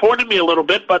of disappointed me a little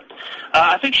bit, but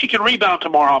I think she can rebound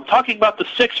tomorrow. I'm talking about the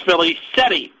 6 filly,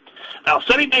 Seti. Now,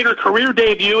 Seti made her career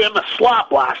debut in the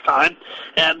slop last time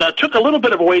and took a little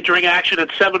bit of wagering action at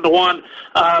 7-1.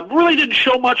 Really didn't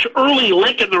show much early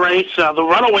link in the race. The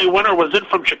runaway winner was in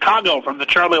from Chicago from the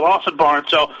Charlie Lawson barn,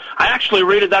 so I actually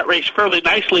rated that race fairly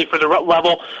nicely for the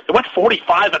level. It went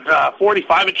 45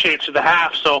 and change to the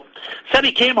half, so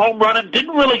Seti came home running,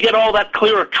 didn't really get all that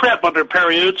clear a trip under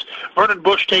Perry Oots. Vernon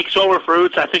Bush takes over for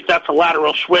Oots. I think that's a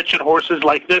lateral switch in horses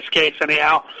like this case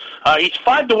anyhow. He's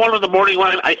 5-1 on the morning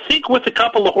line. I think with a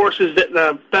couple of horses that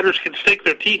the bettors can stick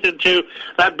their teeth into,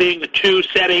 that being the 2,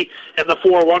 Seti, and the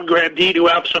 4, One Grandee, who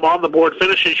have some on-the-board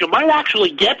finishes, you might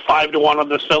actually get 5-1 on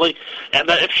this filly. And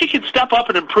if she can step up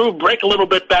and improve, break a little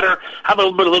bit better, have a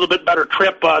little bit better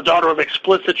trip, Daughter of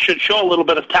Explicit should show a little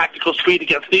bit of tactical speed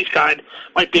against these kind.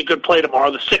 Might be a good play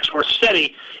tomorrow. The 6-horse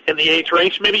Seti in the 8th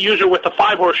race. Maybe use her with the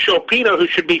 5-horse Chopina, who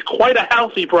should be quite a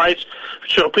healthy price.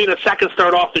 Chopina, second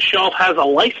start off the shelf, has a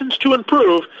license to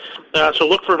improve, so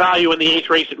look for value in the 8th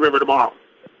race at River tomorrow.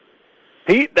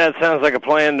 Pete, that sounds like a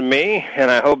plan to me, and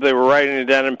I hope they were writing it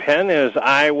down in pen as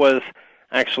I was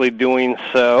actually doing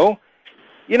so.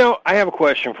 You know, I have a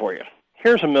question for you.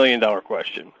 Here's a $1 million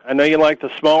question. I know you like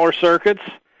the smaller circuits.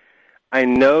 I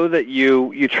know that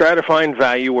you try to find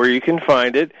value where you can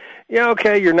find it. Yeah,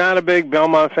 okay, you're not a big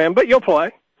Belmont fan, but you'll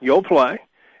play. You'll play.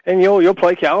 And you'll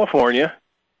play California,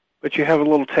 but you have a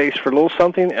little taste for a little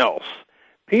something else.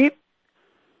 Pete,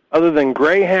 other than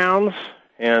greyhounds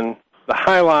and the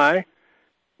high-lie,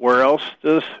 where else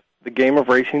does the game of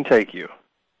racing take you?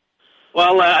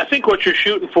 Well, I think what you're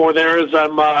shooting for there is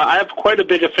I have quite a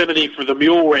big affinity for the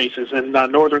mule races in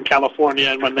Northern California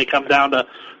and when they come down to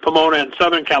Pomona in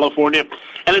Southern California.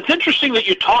 And it's interesting that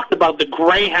you talked about the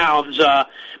greyhounds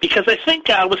because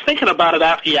I was thinking about it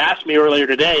after you asked me earlier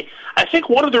today. I think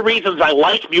one of the reasons I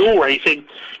like mule racing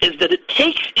is that it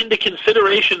takes into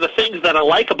consideration the things that I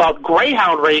like about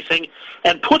greyhound racing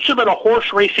and puts them in a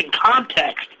horse racing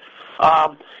context.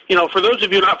 You know, for those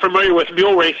of you not familiar with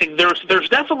mule racing, there's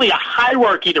definitely a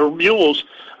hierarchy to mules.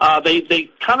 They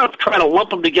kind of try to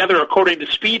lump them together according to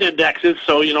speed indexes.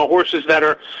 So, you know, horses that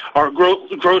are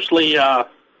grossly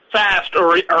fast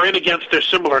or are in against their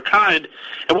similar kind.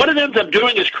 And what it ends up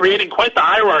doing is creating quite the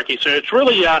hierarchy. So it's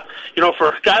really, you know, for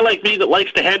a guy like me that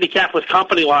likes to handicap with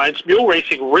company lines, mule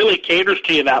racing really caters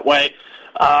to you that way.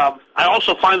 I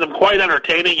also find them quite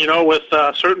entertaining, you know, with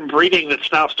certain breeding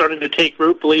that's now starting to take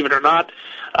root, believe it or not.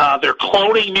 They're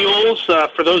cloning mules.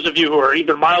 For those of you who are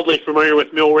even mildly familiar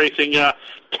with mule racing,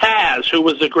 Taz, who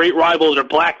was a great rival to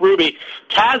Black Ruby,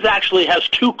 Taz actually has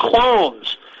 2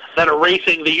 clones that are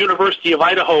racing. The University of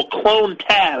Idaho cloned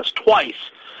Taz twice.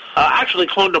 Actually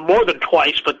cloned him more than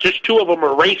twice, but just 2 of them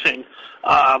are racing.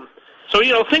 So,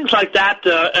 you know, things like that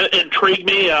intrigue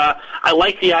me. I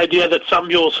like the idea that some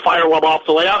mules fire one off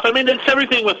the layoff. I mean, it's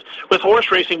everything with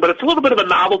horse racing, but it's a little bit of a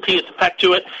novelty effect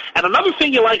to it. And another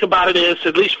thing you like about it is,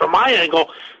 at least from my angle,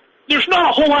 there's not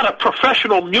a whole lot of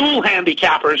professional mule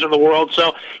handicappers in the world.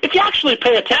 So if you actually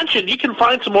pay attention, you can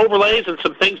find some overlays and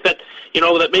some things that, you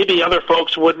know, that maybe other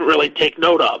folks wouldn't really take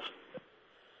note of.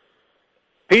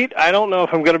 Pete, I don't know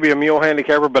if I'm going to be a mule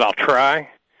handicapper, but I'll try.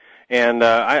 And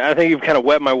I think you've kind of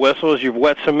wet my whistle as you've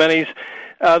wet so many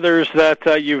others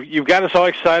that you've got us all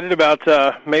excited about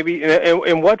maybe.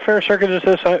 In what fair circuit is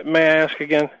this, may I ask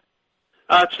again?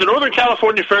 It's the Northern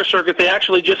California Fair Circuit. They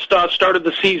actually just started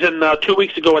the season 2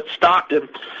 weeks ago at Stockton.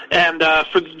 And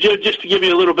just to give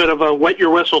you a little bit of a wet your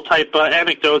whistle type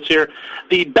anecdotes here,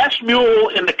 the best mule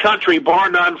in the country,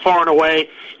 bar none, far and away,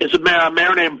 is a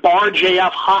mare named Bar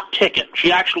JF Hot Ticket.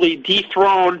 She actually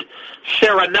dethroned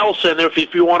Sarah Nelson.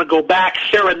 If you want to go back,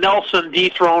 Sarah Nelson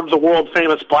dethroned the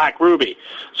world-famous Black Ruby.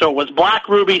 So it was Black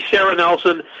Ruby, Sarah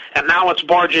Nelson, and now it's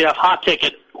Bar JF Hot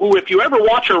Ticket, who, if you ever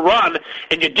watch her run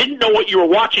and you didn't know what you were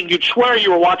watching, you'd swear you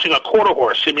were watching a quarter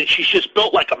horse. I mean, she's just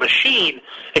built like a machine,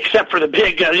 except for the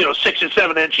big, 6 and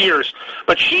 7 inch ears.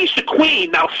 But she's the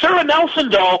queen. Now, Sarah Nelson,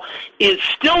 though, is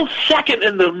still second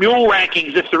in the mule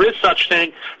rankings, if there is such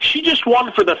thing. She just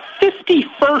won for the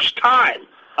 51st time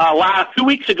 2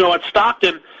 weeks ago at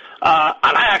Stockton.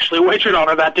 and I actually wagered on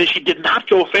her that day. She did not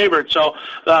go favored. So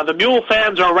the Mule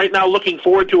fans are right now looking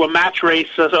forward to a match race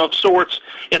of sorts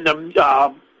in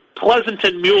the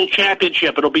Pleasanton Mule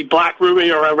Championship. It'll be Black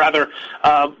Ruby, or rather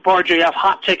RJF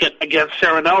Hot Ticket against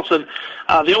Sarah Nelson.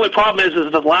 The only problem is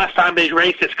the last time they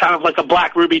raced, it's kind of like a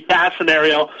Black Ruby Taz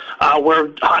scenario where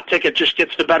Hot Ticket just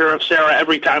gets the better of Sarah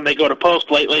every time they go to post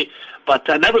lately. But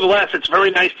nevertheless, it's very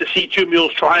nice to see two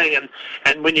mules trying.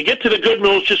 And when you get to the good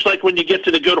mules, just like when you get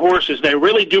to the good horses, they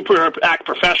really do act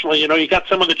professionally. You know, you got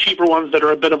some of the cheaper ones that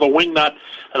are a bit of a wingnut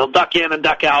that'll duck in and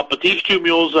duck out. But these two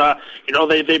mules, you know,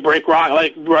 they break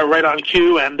right on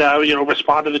cue and, you know,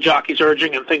 respond to the jockey's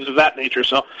urging and things of that nature.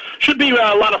 So should be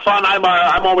a lot of fun.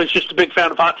 I'm always just a big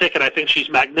fan of Hot Ticket. I think she's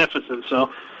magnificent. So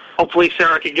hopefully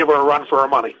Sarah can give her a run for her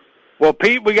money. Well,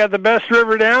 Pete, we got the best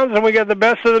River Downs, and we got the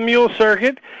best of the mule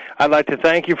circuit. I'd like to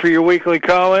thank you for your weekly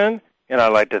call-in, and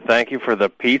I'd like to thank you for the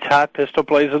Pete's Hot Pistol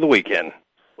Plays of the weekend.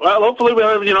 Well, hopefully,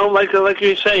 you know, like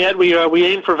you say, Ed, we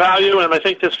aim for value, and I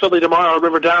think this filly tomorrow at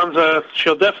River Downs,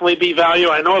 she'll definitely be value.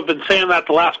 I know I've been saying that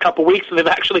the last couple of weeks, and they've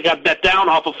actually got bet down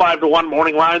off of 5-1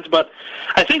 morning lines, but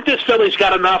I think this filly's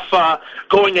got enough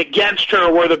going against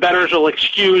her where the bettors will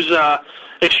excuse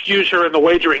her in the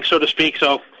wagering, so to speak.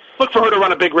 So look for her to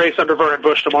run a big race under Vernon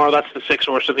Bush tomorrow. That's the 6th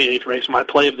horse of the 8th race, my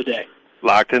play of the day.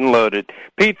 Locked and loaded.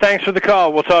 Pete, thanks for the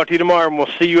call. We'll talk to you tomorrow, and we'll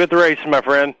see you at the race, my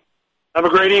friend. Have a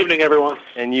great evening, everyone.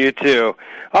 And you too.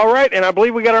 All right, and I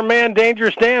believe we got our man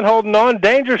Dangerous Dan holding on.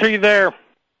 Dangerous, are you there?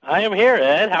 I am here,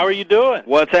 Ed. How are you doing?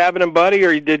 What's happening, buddy?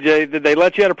 Or did they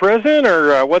let you out of prison,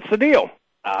 or what's the deal?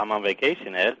 I'm on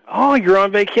vacation, Ed. Oh, you're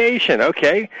on vacation.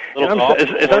 Okay.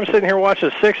 As I'm sitting here watching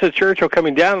the 6 at Churchill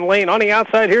coming down the lane, on the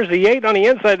outside, here's the 8. On the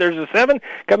inside, there's the 7.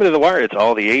 Coming to the wire, it's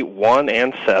all the 8, 1,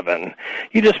 and 7.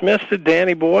 You just missed it,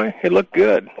 Danny boy. It looked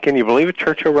good. Can you believe it,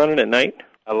 Churchill running at night?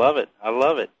 I love it. I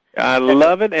love it. I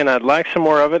love it, and I'd like some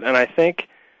more of it, and I think,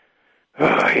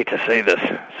 I hate to say this,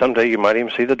 someday you might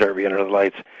even see the Derby under the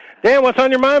lights. Dan, what's on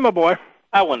your mind, my boy?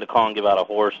 I wanted to call and give out a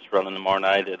horse running tomorrow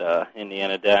night at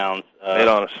Indiana Downs. Lay it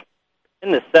on us.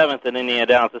 In the 7th at Indiana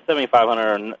Downs, the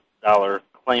 $7,500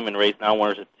 claiming race now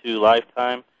winners at 2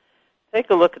 lifetime. Take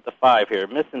a look at the 5 here,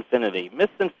 Miss Infinity. Miss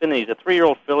Infinity is a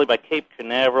 3-year-old filly by Cape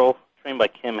Canaveral, trained by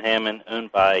Kim Hammond,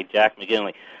 owned by Jack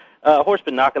McGinley. Horse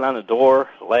been knocking on the door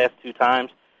the last 2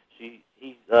 times.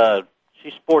 She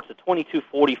sports a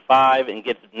 22.45 and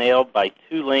gets nailed by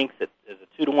 2 lengths as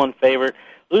a 2-1 favorite.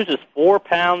 Loses 4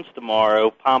 pounds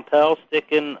tomorrow. Pompel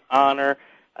sticking on her.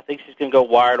 I think she's going to go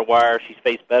wire to wire. She's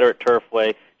faced better at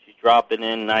Turfway. She's dropping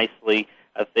in nicely.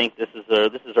 I think this is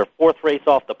her 4th race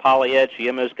off the Poly Edge. She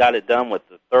almost got it done with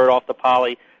the 3rd off the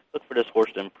Poly. Look for this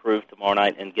horse to improve tomorrow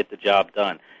night and get the job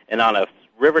done. And on a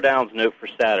River Downs note for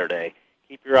Saturday,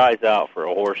 keep your eyes out for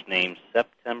a horse named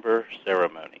September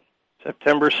Ceremony.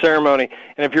 September Ceremony.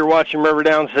 And if you're watching River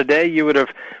Downs today, you would have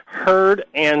heard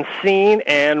and seen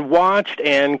and watched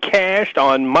and cashed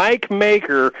on Mike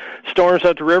Maker storms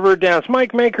up to River Downs.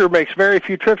 Mike Maker makes very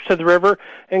few trips to the river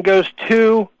and goes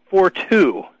 2 for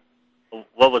 2.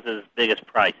 What was his biggest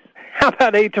price? How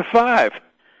about 8 to 5?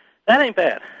 That ain't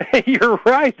bad. You're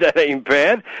right, that ain't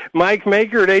bad. Mike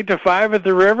Maker at 8 to 5 at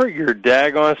the river, you're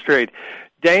daggone straight.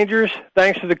 Dangerous,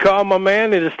 thanks for the call, my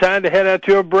man. It is time to head out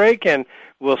to a break, and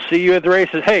we'll see you at the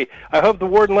races. Hey, I hope the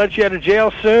warden lets you out of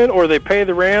jail soon, or they pay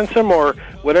the ransom, or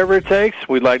whatever it takes.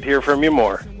 We'd like to hear from you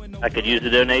more. I could use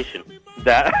a donation.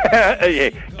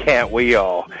 Can't we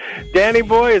all? Danny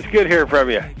boy, it's good hearing from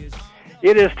you.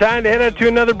 It is time to head out to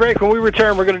another break. When we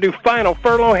return, we're going to do final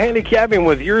furlong handicapping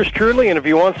with yours truly, and if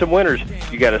you want some winners,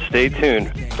 you got to stay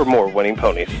tuned for more Winning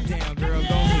Ponies.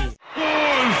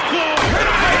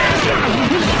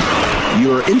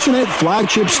 Your internet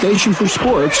flagship station for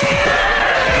sports.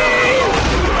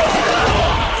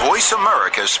 Voice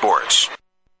America Sports.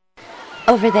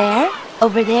 Over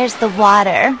there's the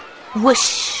water.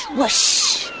 Whoosh,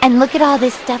 whoosh. And look at all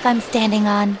this stuff I'm standing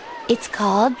on. It's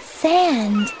called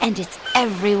sand, and it's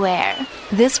everywhere.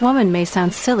 This woman may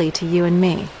sound silly to you and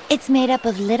me. It's made up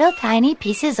of little tiny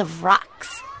pieces of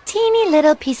rocks. Teeny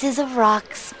little pieces of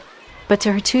rocks. But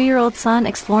to her 2-year-old son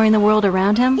exploring the world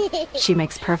around him, she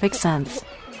makes perfect sense.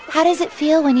 How does it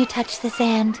feel when you touch the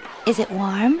sand? Is it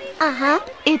warm? Uh-huh.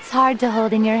 It's hard to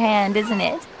hold in your hand, isn't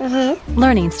it? Mm-hmm.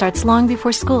 Learning starts long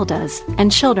before school does,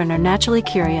 and children are naturally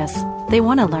curious. They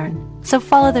want to learn, so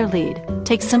follow their lead.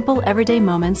 Take simple, everyday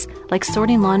moments, like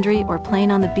sorting laundry or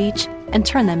playing on the beach, and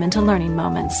turn them into learning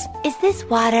moments. Is this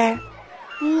water?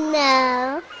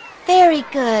 No. Very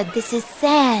good. This is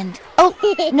sand. Oh,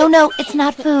 no, it's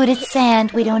not food. It's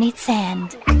sand. We don't eat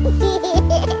sand.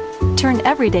 Turn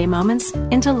everyday moments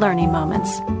into learning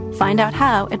moments. Find out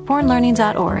how at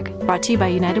bornlearning.org. Brought to you by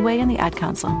United Way and the Ad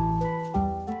Council.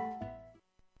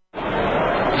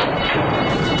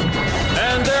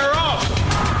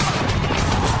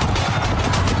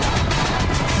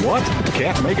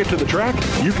 Can't make it to the track?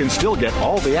 You can still get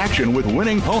all the action with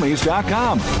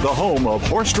winningponies.com, the home of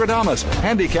Horstradamus,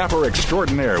 handicapper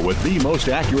extraordinaire with the most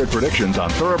accurate predictions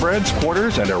on thoroughbreds,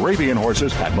 quarters, and Arabian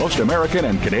horses at most American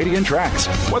and Canadian tracks.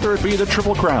 Whether it be the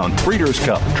Triple Crown, Breeders'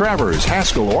 Cup, Travers,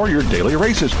 Haskell, or your daily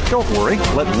races, don't worry.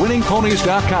 Let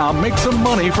winningponies.com make some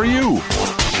money for you.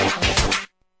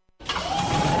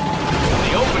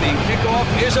 The opening kickoff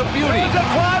is a beauty. It's a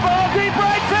fly ball deep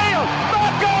right field.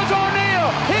 Back goes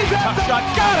O'Neill. He's at the shot.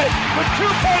 Got it with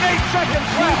 2.8 seconds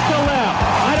left to left.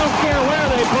 I don't care where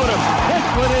they put him. This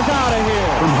one is out of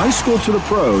here. From high school to the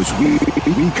pros, we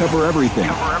cover everything.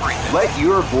 Let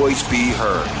your voice be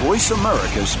heard. Voice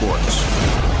America Sports.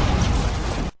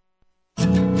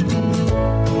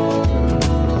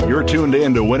 You're tuned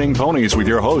in to Winning Ponies with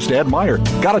your host, Ed Meyer.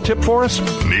 Got a tip for us?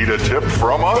 Need a tip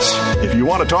from us? If you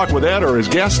want to talk with Ed or his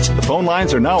guests, the phone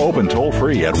lines are now open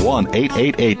toll-free at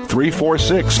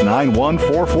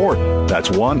 1-888-346-9144. That's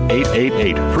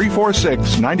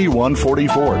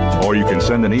 1-888-346-9144. Or you can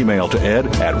send an email to ed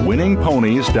at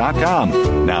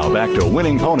winningponies.com. Now back to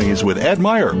Winning Ponies with Ed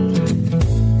Meyer.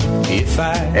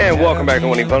 And welcome back to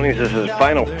Winning Ponies. This is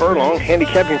Final Furlong,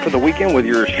 handicapping for the weekend with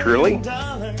yours truly.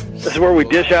 This is where we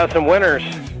dish out some winners,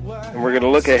 and we're going to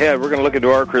look ahead. We're going to look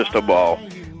into our crystal ball.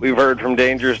 We've heard from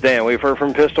Dangerous Dan. We've heard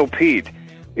from Pistol Pete.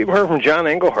 We've heard from John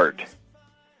Engelhard.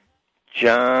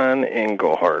 John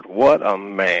Engelhard, what a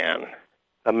man.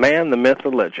 A man, the myth, the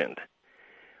legend.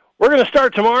 We're going to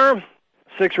start tomorrow,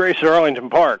 6 races at Arlington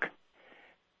Park.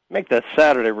 Make that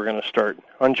Saturday we're going to start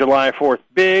on July 4th.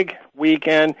 Big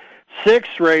weekend,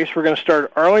 6th race. We're going to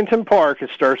start Arlington Park. It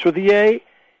starts with the A.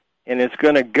 And it's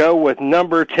going to go with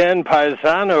number 10,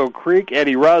 Paisano Creek,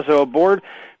 Eddie Razzo aboard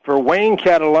for Wayne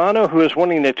Catalano, who is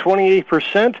winning at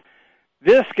 28%.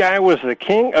 This guy was the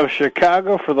king of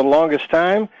Chicago for the longest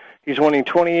time. He's winning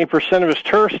 28% of his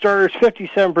turf starters,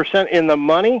 57% in the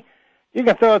money. You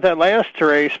can throw out that last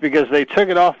race because they took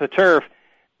it off the turf.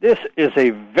 This is a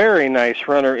very nice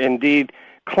runner indeed.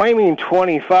 Claiming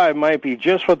 25 might be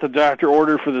just what the doctor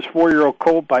ordered for this 4-year-old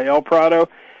colt by El Prado.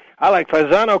 I like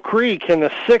Paisano Creek in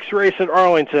the 6th race at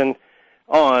Arlington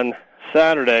on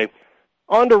Saturday.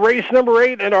 On to race number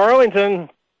 8 at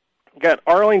Arlington. Got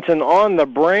Arlington on the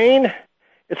brain.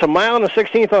 It's a mile and a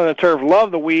 16th on the turf. Love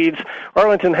the weeds.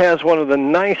 Arlington has one of the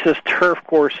nicest turf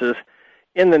courses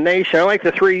in the nation. I like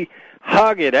the 3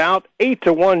 Hug It Out.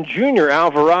 8-1 Junior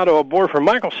Alvarado aboard for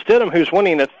Michael Stidham, who's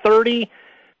winning at 30%.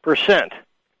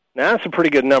 Now, that's a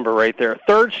pretty good number right there.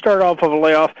 3rd start off of a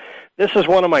layoff. This is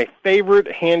one of my favorite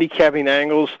handicapping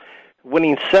angles,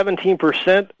 winning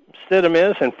 17%, Stidham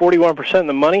is, and 41% in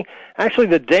the money. Actually,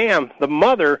 the dam, the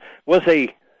mother, was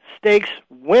a stakes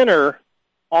winner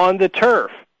on the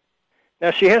turf. Now,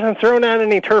 she hasn't thrown out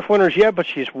any turf winners yet, but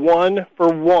she's 1 for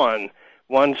 1.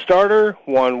 1 starter,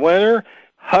 1 winner.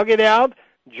 Hug It Out,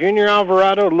 Junior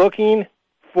Alvarado looking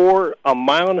for a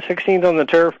mile and a 16th on the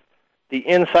turf. The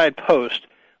inside post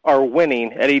are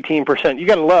winning at 18%. You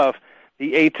got to love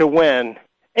the 8-1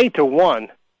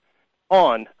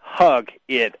 on Hug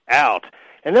It Out.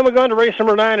 And then we're going to race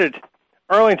number 9 at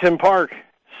Arlington Park.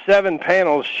 7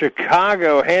 panels,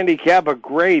 Chicago handicap, a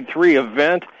grade 3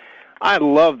 event. I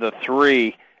love the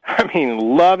 3. I mean,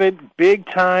 love it, big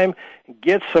time.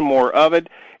 Get some more of it.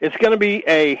 It's going to be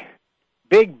a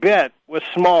big bet with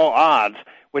small odds,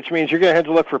 which means you're going to have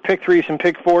to look for pick 3s and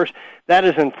pick 4s. That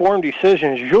is Informed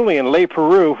Decisions. Julian Le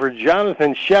Peru for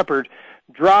Jonathan Shepard,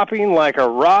 dropping like a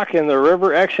rock in the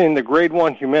river, exiting the Grade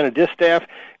 1 Humana Distaff,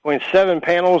 going 7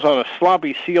 panels on a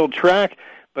sloppy sealed track.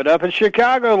 But up in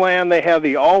Chicagoland, they have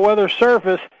the all-weather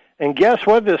surface. And guess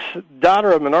what this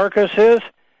daughter of Monarchos is?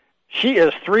 She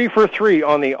is 3 for 3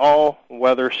 on the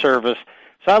all-weather surface.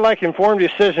 So I like Informed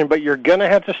Decision, but you're going to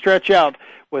have to stretch out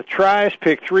with tries,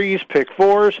 pick 3s, pick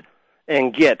 4s,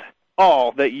 and get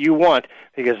all that you want,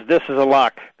 because this is a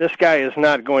lock. This guy is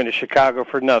not going to Chicago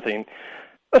for nothing.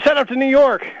 Let's head up to New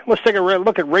York. Let's take a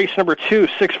look at race number 2,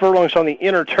 6 furlongs on the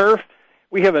inner turf.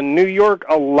 We have a New York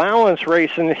allowance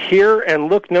race in here, and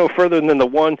look no further than the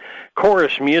 1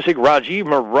 Chorus Music. Rajiv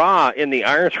Mara in the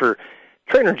irons for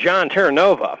trainer John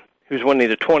Terranova, who's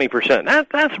winning at 20%.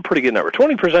 That's a pretty good number.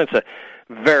 20% is a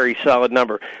very solid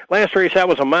number. Last race, that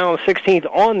was a mile and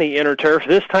 16th on the inner turf.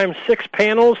 This time, 6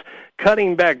 panels,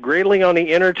 cutting back greatly on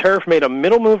the inner turf. Made a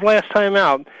middle move last time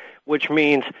out, which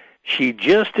means she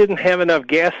just didn't have enough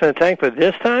gas in the tank, but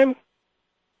this time,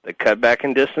 the cutback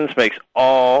in distance makes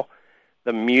all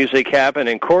the music happen,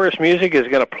 and Chorus Music is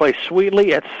going to play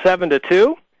sweetly at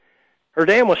 7-2. Her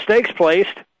dam was stakes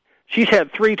placed. She's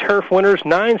had 3 turf winners,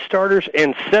 9 starters,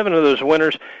 and 7 of those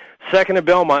winners. Second at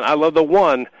Belmont, I love the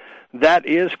 1, That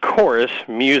is chorus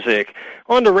music.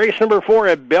 On to race number 4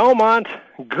 at Belmont.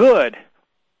 Good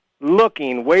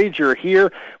looking wager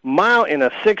here. Mile and a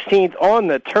 16th on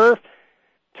the turf.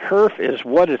 Turf is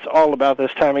what it's all about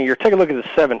this time of year. Take a look at the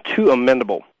 7, 2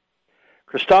 Amendable.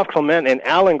 Christophe Clement and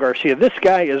Alan Garcia. This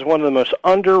guy is one of the most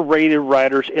underrated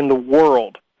riders in the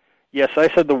world. Yes,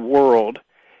 I said the world.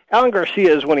 Alan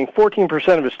Garcia is winning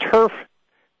 14% of his turf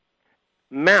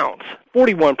mounts,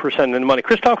 41% in the money.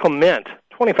 Christophe Clement,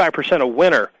 25% a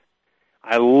winner.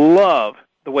 I love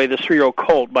the way this 3-year-old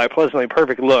colt by Pleasantly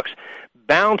Perfect looks.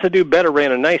 Bound to Do Better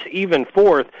ran a nice even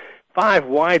 4th, 5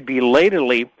 wide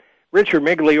belatedly. Richard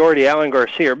Migliore, Alan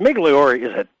Garcia. Migliore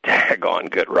is a daggone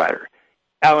good rider.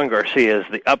 Alan Garcia is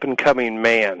the up-and-coming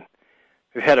man.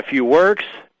 We've had a few works.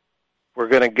 We're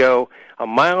going to go a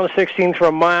mile and 16th for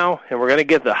a mile, and we're going to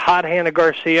get the hot hand of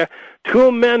Garcia to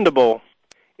Amendable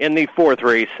in the 4th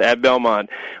race at Belmont.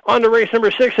 On to race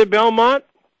number 6 at Belmont.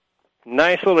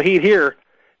 Nice little heat here.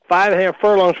 5.5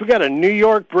 furlongs. We got a New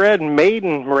York-bred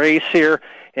maiden race here,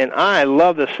 and I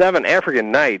love the 7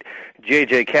 African Knight.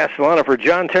 J.J. Castellano for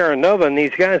John Terranova, and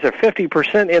these guys are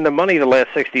 50% in the money the last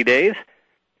 60 days.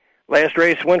 Last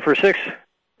race went for 6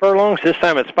 furlongs. This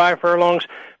time it's 5 furlongs.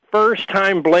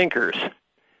 First-time blinkers.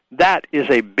 That is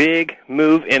a big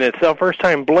move in itself.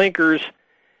 First-time blinkers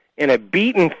in a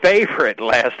beaten favorite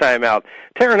last time out.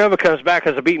 Terranova comes back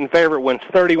as a beaten favorite, wins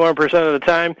 31% of the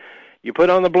time. You put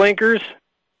on the blinkers,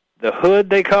 the hood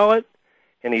they call it,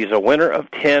 and he's a winner of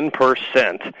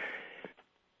 10%.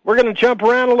 We're going to jump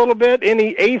around a little bit in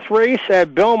the 8th race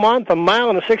at Belmont, the mile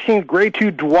and a 16th, Grade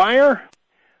 2 Dwyer.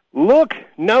 Look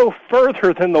no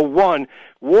further than the 1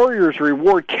 Warriors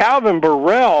Reward. Calvin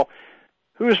Burrell,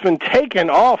 who's been taken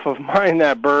off of Mind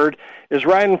That Bird, is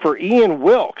riding for Ian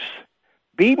Wilkes.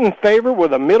 Beaten favorite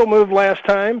with a middle move last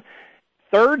time.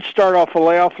 3rd start off the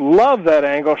layoff. Love that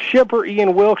angle. Shipper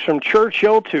Ian Wilkes from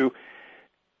Churchill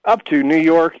up to New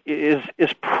York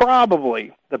is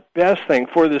probably the best thing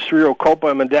for this 3-year-old colt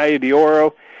by Medaglia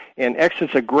d'Oro, and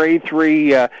exits a Grade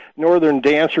 3 Northern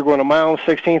Dancer going a mile and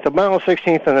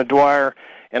 16th, and a Dwyer,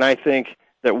 and I think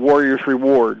that Warriors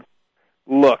Reward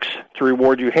looks to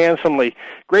reward you handsomely.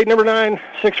 Grade number 9,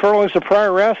 6 furlongs of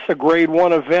Prioress, a Grade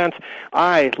 1 event.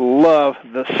 I love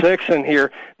the 6 in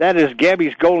here. That is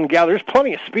Gabby's Golden Gal. There's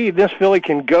plenty of speed. This filly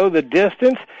can go the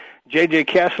distance. J.J.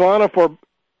 Castellano for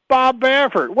Bob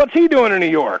Baffert. What's he doing in New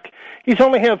York? He's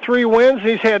only had 3 wins.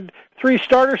 He's had 3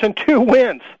 starters and 2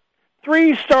 wins.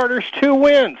 3 starters, 2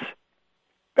 wins.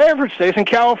 Baffert stays in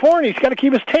California. He's got to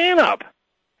keep his tan up.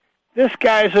 This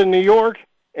guy's in New York,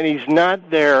 and he's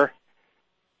not there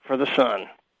for the sun.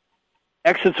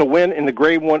 Exits a win in the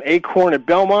Grade 1 Acorn at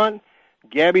Belmont.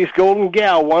 Gabby's Golden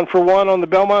Gal, 1 for 1 on the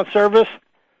Belmont service.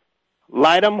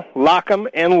 Light 'em, lock 'em,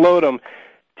 and load 'em.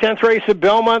 10th race at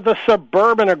Belmont, the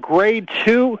Suburban, a Grade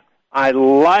 2. I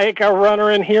like a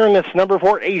runner in here, and it's number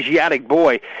 4, Asiatic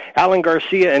Boy. Alan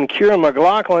Garcia and Kieran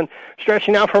McLaughlin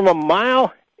stretching out from a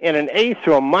mile and an 1/8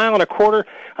 to a mile and a quarter.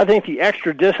 I think the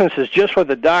extra distance is just what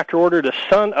the doctor ordered. A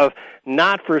son of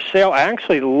Not For Sale. I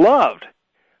actually loved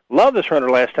this runner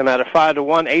last time out of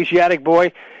 5-1. Asiatic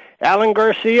Boy. Alan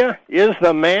Garcia is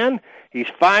the man. He's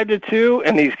 5-2,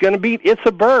 and he's going to beat It's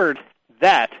a Bird.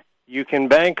 That you can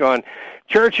bank on.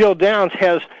 Churchill Downs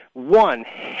has one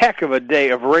heck of a day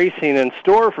of racing in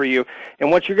store for you.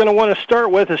 And what you're going to want to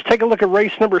start with is take a look at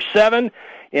race number 7,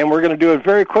 and we're going to do it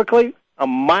very quickly. A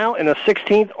mile and a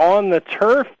 16th on the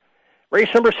turf.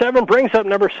 Race number 7 brings up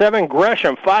number 7,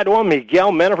 Gresham. 5-1,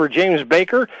 Miguel Mena for James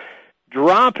Baker.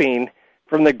 Dropping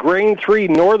from the Grade 3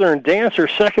 Northern Dancer,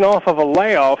 second off of a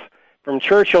layoff from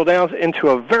Churchill Downs into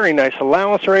a very nice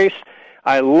allowance race.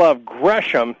 I love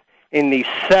Gresham in the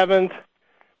 7th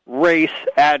race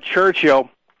at Churchill.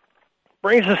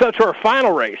 Brings us up to our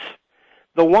final race.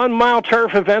 The 1 mile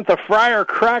turf event, the Friar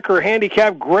Cracker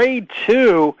Handicap Grade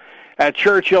 2 at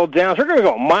Churchill Downs. We're going to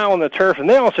go a mile on the turf, and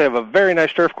they also have a very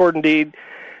nice turf court indeed.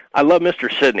 I love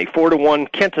Mr. Sidney.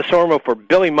 4-1, Kent DeSormo for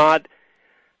Billy Mott.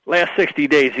 Last 60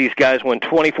 days, these guys won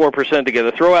 24%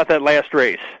 together. Throw out that last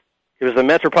race. It was the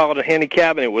Metropolitan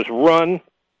Handicap, and it was run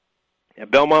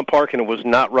at Belmont Park, and it was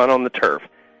not run on the turf.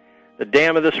 The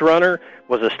dam of this runner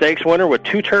was a stakes winner with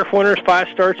 2 turf winners, 5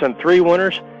 starts, and 3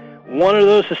 winners. One of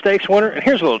those a stakes winner, and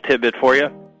here's a little tidbit for you.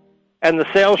 And the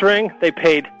sales ring, they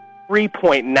paid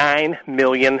 $3.9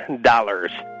 million.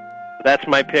 That's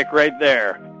my pick right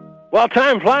there. Well,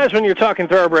 time flies when you're talking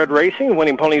thoroughbred racing.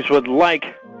 Winning Ponies would like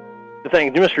to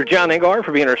thank Mr. John Engelhard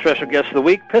for being our special guest of the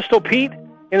week. Pistol Pete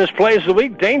in his plays of the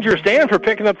week. Dangerous Dan for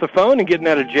picking up the phone and getting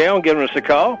out of jail and giving us a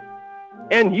call.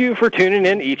 And you for tuning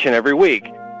in each and every week.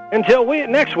 Until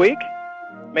next week,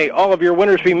 may all of your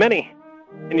winners be many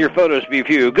and your photos be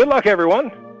few. Good luck,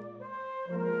 everyone.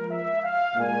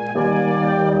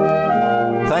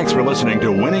 Thanks for listening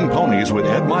to Winning Ponies with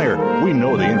Ed Meyer. We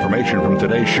know the information from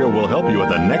today's show will help you at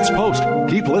the next post.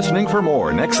 Keep listening for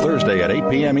more next Thursday at 8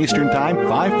 p.m. Eastern Time,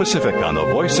 5 Pacific on the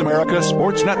Voice America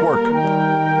Sports Network.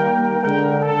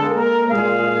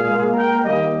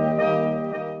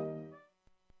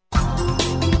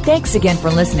 Thanks again for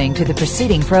listening to the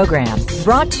preceding program,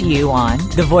 brought to you on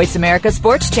the Voice America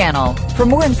Sports Channel. For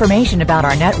more information about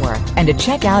our network and to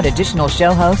check out additional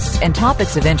show hosts and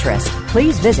topics of interest,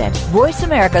 please visit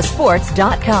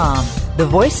voiceamericasports.com. The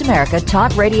Voice America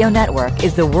Talk Radio Network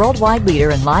is the worldwide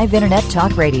leader in live Internet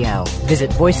talk radio. Visit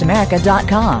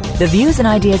voiceamerica.com. The views and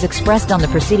ideas expressed on the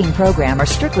preceding program are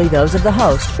strictly those of the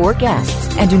host or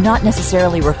guests and do not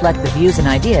necessarily reflect the views and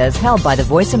ideas held by the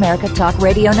Voice America Talk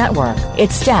Radio Network,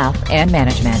 its staff, and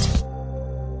management.